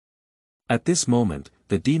it. At this moment,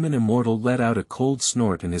 the demon immortal let out a cold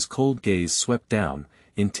snort and his cold gaze swept down,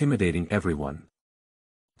 intimidating everyone.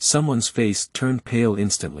 Someone's face turned pale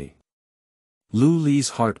instantly. Lu Li's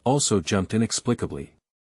heart also jumped inexplicably.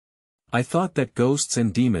 I thought that ghosts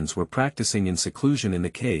and demons were practicing in seclusion in the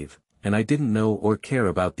cave, and I didn't know or care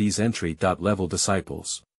about these entry-level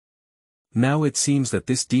disciples. Now it seems that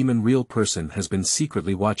this demon real person has been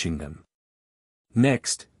secretly watching them.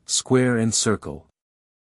 Next, square and circle.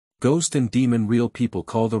 Ghost and demon real people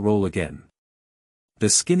call the roll again. The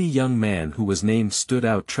skinny young man who was named stood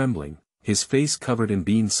out trembling, his face covered in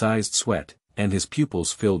bean-sized sweat, and his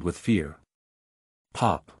pupils filled with fear.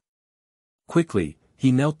 Pop. Quickly,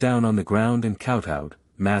 he knelt down on the ground and kowtowed,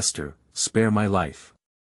 Master, spare my life.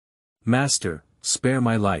 Master, spare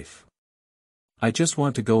my life. I just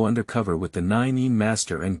want to go undercover with the 9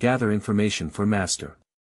 Master and gather information for Master.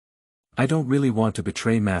 I don't really want to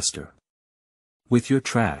betray Master. With your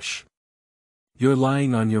trash. You're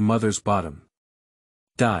lying on your mother's bottom.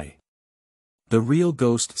 Die. The real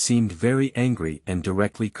ghost seemed very angry and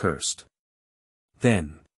directly cursed.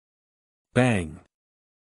 Then. Bang.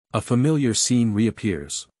 A familiar scene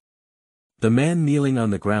reappears. The man kneeling on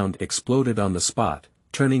the ground exploded on the spot,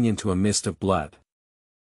 turning into a mist of blood.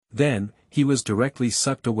 Then, he was directly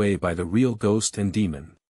sucked away by the real ghost and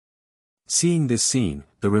demon. Seeing this scene,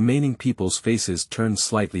 the remaining people's faces turned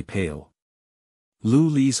slightly pale. Lu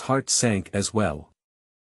Li's heart sank as well.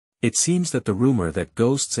 It seems that the rumor that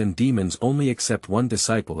ghosts and demons only accept one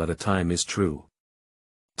disciple at a time is true.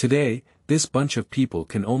 Today, this bunch of people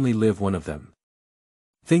can only live one of them.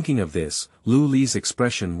 Thinking of this, Lu Li's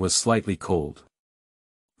expression was slightly cold.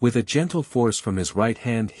 With a gentle force from his right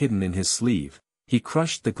hand hidden in his sleeve, he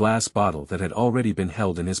crushed the glass bottle that had already been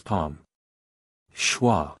held in his palm.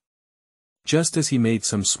 Shwa! Just as he made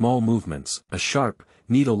some small movements, a sharp,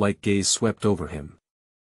 needle-like gaze swept over him.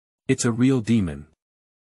 It's a real demon.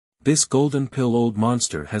 This golden pill old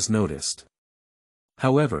monster has noticed.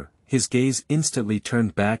 However, his gaze instantly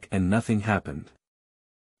turned back and nothing happened.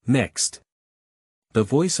 Next. The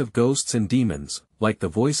voice of ghosts and demons, like the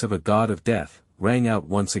voice of a god of death, rang out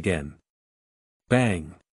once again.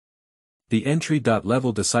 Bang! The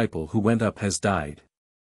entry-level disciple who went up has died.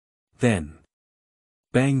 Then.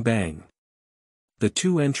 Bang bang. The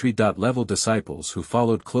two entry-level disciples who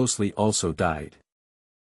followed closely also died.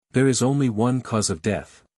 There is only one cause of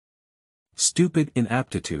death. Stupid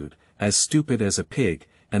inaptitude, as stupid as a pig,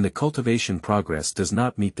 and the cultivation progress does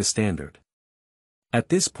not meet the standard. At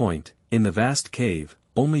this point, in the vast cave,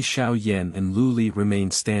 only Xiao Yan and Lu Li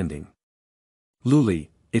remained standing. Lu Li,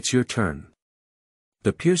 it's your turn.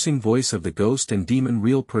 The piercing voice of the ghost and demon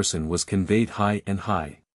real person was conveyed high and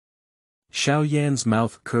high. Xiao Yan's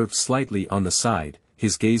mouth curved slightly on the side,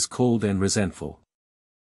 his gaze cold and resentful.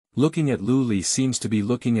 Looking at Lu Li seems to be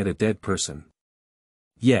looking at a dead person.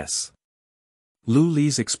 Yes. Lu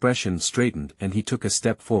Li's expression straightened and he took a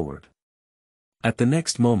step forward. At the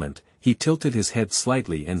next moment, he tilted his head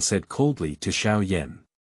slightly and said coldly to Xiao Yan.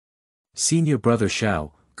 Senior brother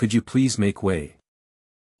Xiao, could you please make way?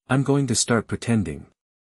 I'm going to start pretending.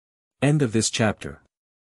 End of this chapter.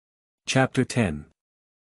 Chapter 10.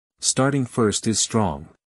 Starting first is strong.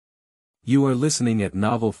 You are listening at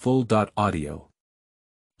novelfull.audio.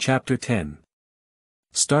 Chapter 10.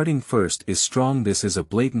 Starting first is strong. This is a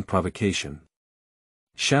blatant provocation.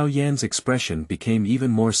 Xiao Yan's expression became even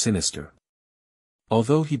more sinister.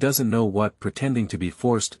 Although he doesn't know what pretending to be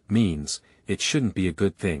forced means, it shouldn't be a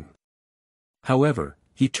good thing. However,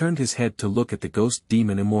 he turned his head to look at the ghost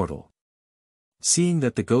demon immortal. Seeing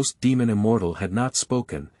that the ghost demon immortal had not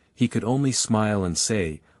spoken, he could only smile and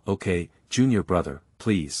say, "Okay, junior brother,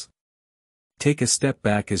 please. Take a step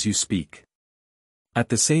back as you speak." At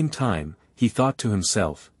the same time, he thought to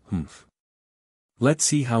himself, let's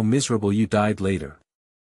see how miserable you died later.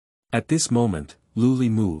 At this moment, Lu Li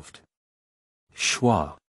moved.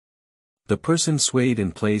 Shwa! The person swayed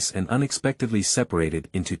in place and unexpectedly separated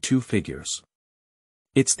into two figures.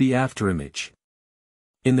 It's the afterimage.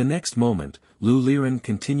 In the next moment, Lu Liren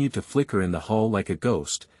continued to flicker in the hall like a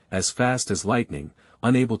ghost, as fast as lightning,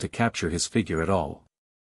 unable to capture his figure at all.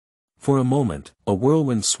 For a moment, a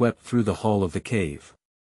whirlwind swept through the hall of the cave.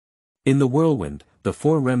 In the whirlwind, the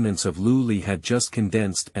four remnants of Lu Li had just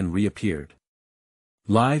condensed and reappeared.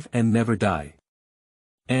 Live and never die.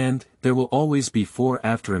 And, there will always be four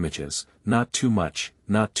afterimages, not too much,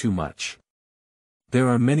 not too much. There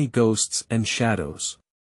are many ghosts and shadows.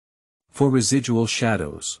 For residual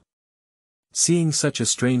shadows. Seeing such a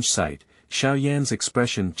strange sight, Xiao Yan's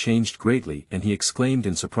expression changed greatly and he exclaimed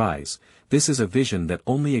in surprise, this is a vision that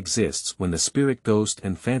only exists when the spirit ghost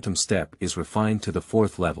and phantom step is refined to the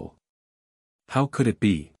fourth level. How could it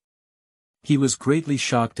be? He was greatly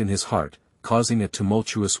shocked in his heart, causing a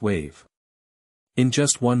tumultuous wave. In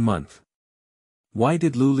just 1 month. Why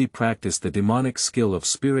did Lu Li practice the demonic skill of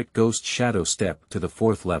spirit ghost shadow step to the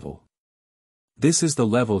fourth level? This is the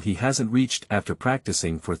level he hasn't reached after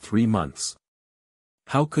practicing for 3 months.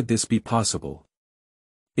 How could this be possible?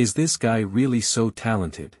 Is this guy really so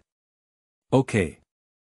talented? Okay.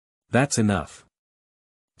 That's enough.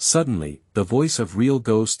 Suddenly, the voice of real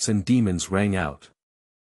ghosts and demons rang out.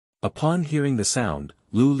 Upon hearing the sound,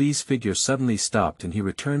 Lu Li's figure suddenly stopped and he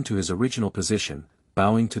returned to his original position,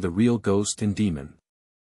 bowing to the real ghost and demon.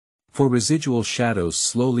 For residual shadows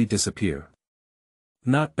slowly disappear.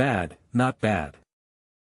 Not bad, not bad.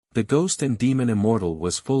 The ghost and demon immortal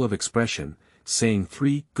was full of expression, saying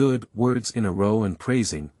 3 good words in a row and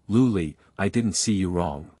praising, Lu Li, I didn't see you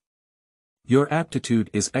wrong. Your aptitude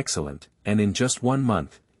is excellent, and in just 1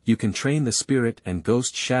 month, you can train the spirit and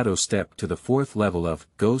ghost shadow step to the fourth level of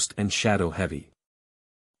ghost and shadow heavy.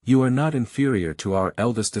 You are not inferior to our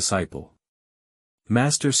eldest disciple.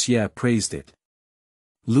 Master Xie praised it.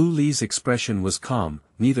 Lu Li's expression was calm,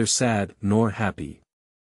 neither sad nor happy.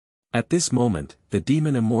 At this moment, the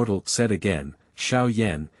demon immortal said again, Xiao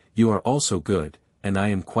Yan, you are also good, and I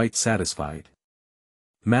am quite satisfied.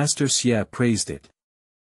 Master Xie praised it.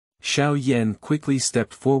 Xiao Yan quickly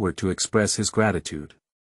stepped forward to express his gratitude.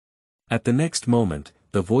 At the next moment,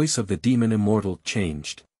 the voice of the demon immortal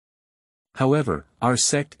changed. However, our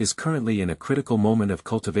sect is currently in a critical moment of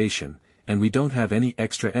cultivation, and we don't have any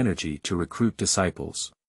extra energy to recruit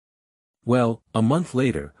disciples. Well, a month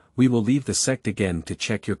later, we will leave the sect again to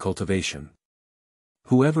check your cultivation.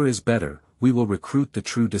 Whoever is better, we will recruit the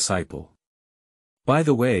true disciple. By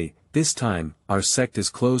the way, this time, our sect is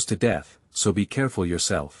closed to death, so be careful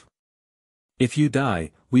yourself. If you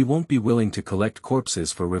die, we won't be willing to collect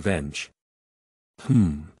corpses for revenge.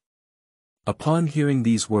 Upon hearing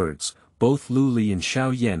these words, both Lu Li and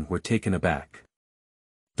Xiao Yan were taken aback.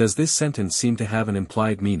 Does this sentence seem to have an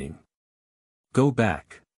implied meaning? Go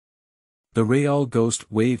back. The Real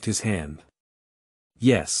Ghost waved his hand.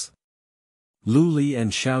 Yes. Lu Li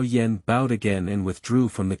and Xiao Yan bowed again and withdrew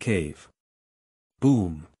from the cave.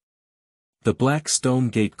 Boom. The black stone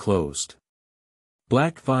gate closed.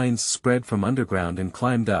 Black vines spread from underground and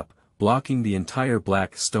climbed up, blocking the entire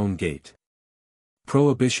black stone gate.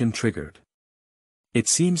 Prohibition triggered. It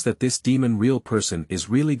seems that this demon real person is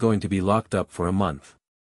really going to be locked up for a month.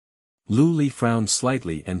 Lu Li frowned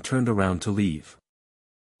slightly and turned around to leave.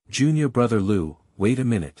 Junior brother Lu, wait a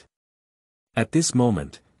minute. At this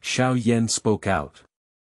moment, Xiao Yan spoke out.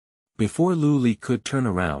 Before Lu Li could turn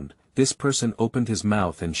around, this person opened his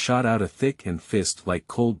mouth and shot out a thick and fist like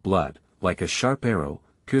cold blood, like a sharp arrow,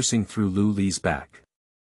 piercing through Lu Li's back.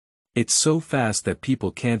 It's so fast that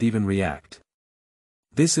people can't even react.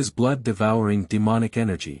 This is blood-devouring demonic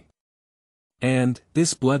energy. And,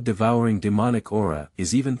 this blood-devouring demonic aura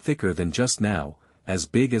is even thicker than just now, as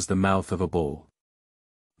big as the mouth of a bull.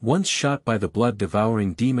 Once shot by the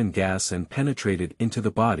blood-devouring demon gas and penetrated into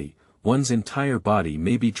the body, one's entire body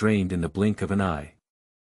may be drained in the blink of an eye.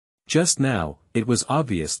 Just now, it was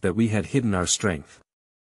obvious that we had hidden our strength.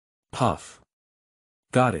 Puff.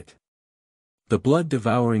 Got it. The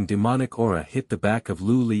blood-devouring demonic aura hit the back of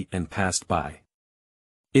Lu Li and passed by.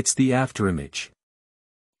 It's the afterimage.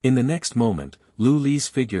 In the next moment, Lu Li's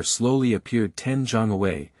figure slowly appeared 10 zhang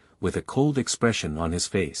away, with a cold expression on his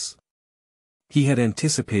face. He had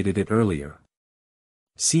anticipated it earlier.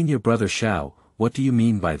 Senior brother Xiao, what do you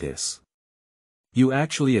mean by this? You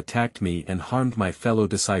actually attacked me and harmed my fellow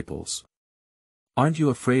disciples. Aren't you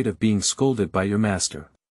afraid of being scolded by your master?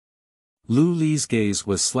 Lu Li's gaze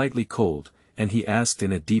was slightly cold, and he asked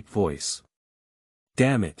in a deep voice.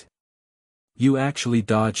 Damn it. You actually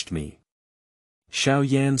dodged me. Xiao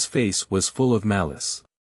Yan's face was full of malice.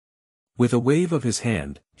 With a wave of his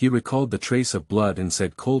hand, he recalled the trace of blood and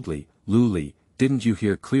said coldly, Lu Li, didn't you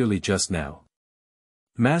hear clearly just now?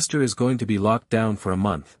 Master is going to be locked down for a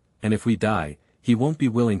month, and if we die, he won't be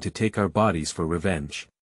willing to take our bodies for revenge.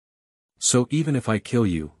 So even if I kill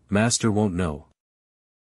you, Master won't know.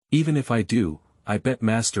 Even if I do, I bet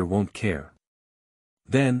Master won't care.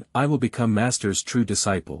 Then, I will become Master's true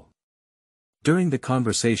disciple. During the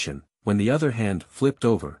conversation, when the other hand flipped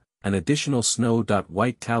over, an additional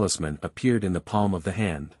snow-white talisman appeared in the palm of the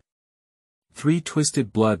hand. 3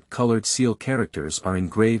 twisted blood-colored seal characters are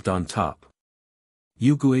engraved on top.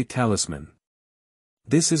 Yugui Talisman.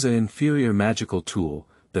 This is an inferior magical tool,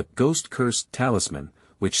 the Ghost Cursed Talisman,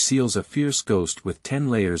 which seals a fierce ghost with 10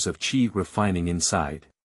 layers of qi refining inside.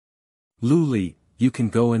 Lu Li, you can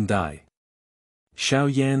go and die.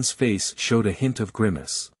 Xiao Yan's face showed a hint of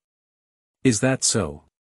grimace. Is that so?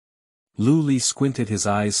 Lu Li squinted his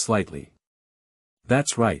eyes slightly.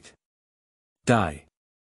 That's right. Die.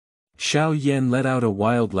 Xiao Yan let out a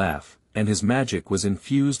wild laugh, and his magic was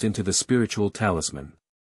infused into the spiritual talisman.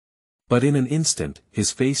 But in an instant,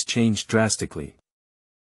 his face changed drastically.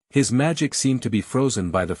 His magic seemed to be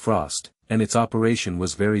frozen by the frost, and its operation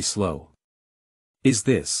was very slow. Is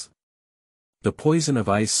this the poison of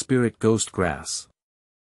ice spirit ghost grass?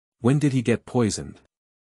 When did he get poisoned?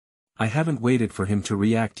 I haven't waited for him to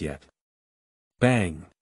react yet. Bang!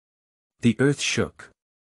 The earth shook.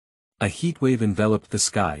 A heat wave enveloped the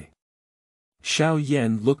sky. Xiao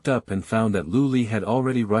Yan looked up and found that Lu Li had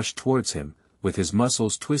already rushed towards him, with his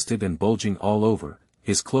muscles twisted and bulging all over,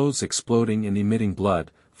 his clothes exploding and emitting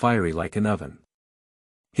blood, fiery like an oven.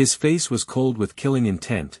 His face was cold with killing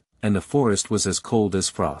intent, and the forest was as cold as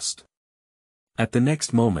frost. At the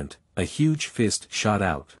next moment, a huge fist shot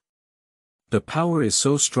out. The power is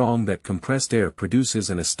so strong that compressed air produces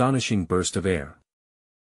an astonishing burst of air.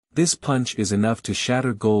 This punch is enough to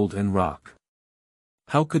shatter gold and rock.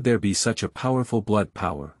 How could there be such a powerful blood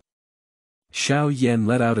power? Xiao Yan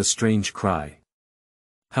let out a strange cry.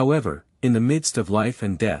 However, in the midst of life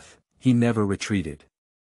and death, he never retreated.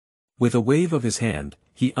 With a wave of his hand,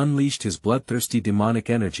 he unleashed his bloodthirsty demonic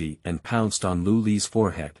energy and pounced on Lu Li's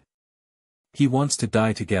forehead. He wants to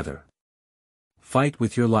die together. Fight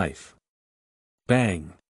with your life.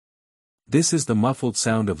 Bang! This is the muffled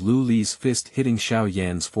sound of Lu Li's fist hitting Xiao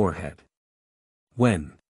Yan's forehead.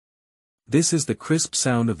 When? This is the crisp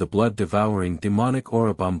sound of the blood-devouring demonic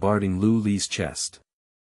aura bombarding Lu Li's chest.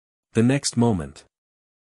 The next moment,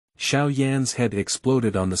 Xiao Yan's head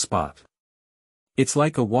exploded on the spot. It's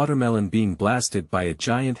like a watermelon being blasted by a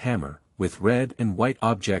giant hammer, with red and white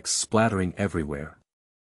objects splattering everywhere.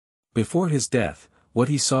 Before his death, what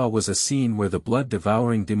he saw was a scene where the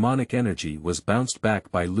blood-devouring demonic energy was bounced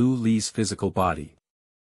back by Lu Li's physical body.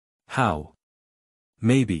 How?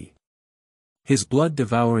 Maybe. His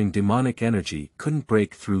blood-devouring demonic energy couldn't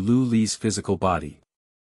break through Lu Li's physical body.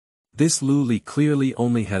 This Lu Li clearly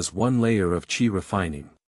only has one layer of qi refining.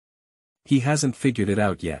 He hasn't figured it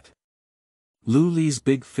out yet. Lu Li's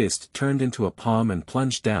big fist turned into a palm and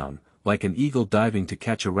plunged down, like an eagle diving to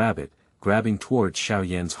catch a rabbit, grabbing towards Xiao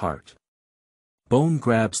Yan's heart. Bone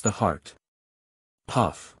grabs the heart.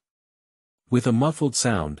 Puff. With a muffled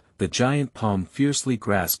sound, the giant palm fiercely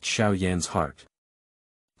grasped Xiao Yan's heart.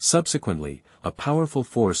 Subsequently, a powerful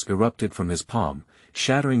force erupted from his palm,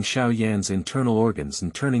 shattering Xiao Yan's internal organs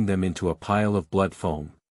and turning them into a pile of blood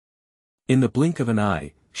foam. In the blink of an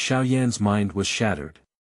eye, Xiao Yan's mind was shattered.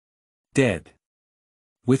 Dead.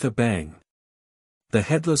 With a bang. The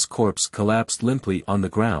headless corpse collapsed limply on the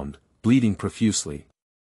ground, bleeding profusely.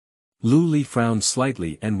 Lu Li frowned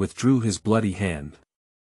slightly and withdrew his bloody hand.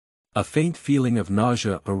 A faint feeling of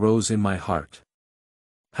nausea arose in my heart.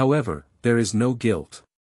 However, there is no guilt.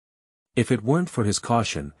 If it weren't for his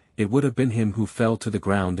caution, it would have been him who fell to the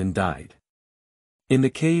ground and died. In the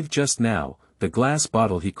cave just now, the glass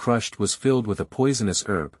bottle he crushed was filled with a poisonous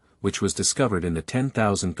herb, which was discovered in the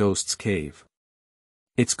 10,000 Ghosts cave.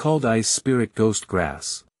 It's called Ice Spirit Ghost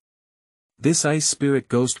Grass. This Ice Spirit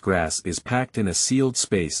Ghost Grass is packed in a sealed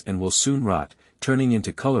space and will soon rot, turning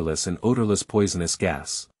into colorless and odorless poisonous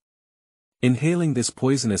gas. Inhaling this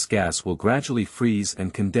poisonous gas will gradually freeze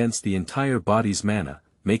and condense the entire body's mana,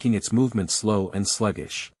 making its movement slow and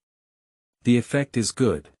sluggish. The effect is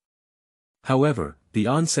good. However, the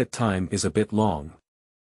onset time is a bit long.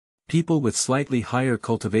 People with slightly higher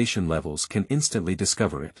cultivation levels can instantly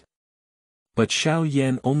discover it. But Xiao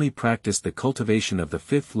Yan only practiced the cultivation of the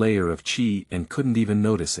 5th layer of qi and couldn't even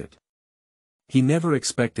notice it. He never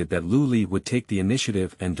expected that Lu Li would take the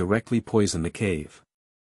initiative and directly poison the cave.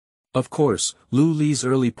 Of course, Lu Li's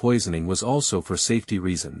early poisoning was also for safety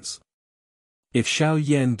reasons. If Xiao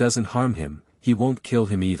Yan doesn't harm him, he won't kill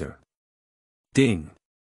him either. Ding.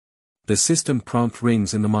 The system prompt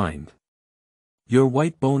rings in the mind. Your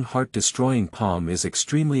white bone heart-destroying palm is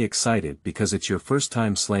extremely excited because it's your first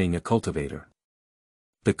time slaying a cultivator.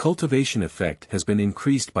 The cultivation effect has been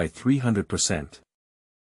increased by 300%.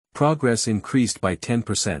 Progress increased by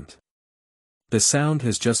 10%. The sound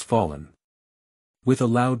has just fallen. With a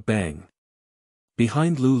loud bang.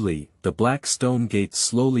 Behind Lu Li, the black stone gate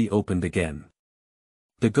slowly opened again.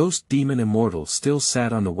 The ghost demon immortal still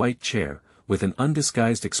sat on the white chair, with an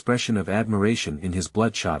undisguised expression of admiration in his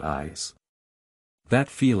bloodshot eyes. That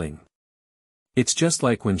feeling. It's just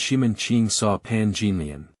like when Shimin Qing saw Pan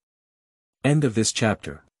Jinlian. End of this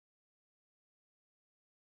chapter.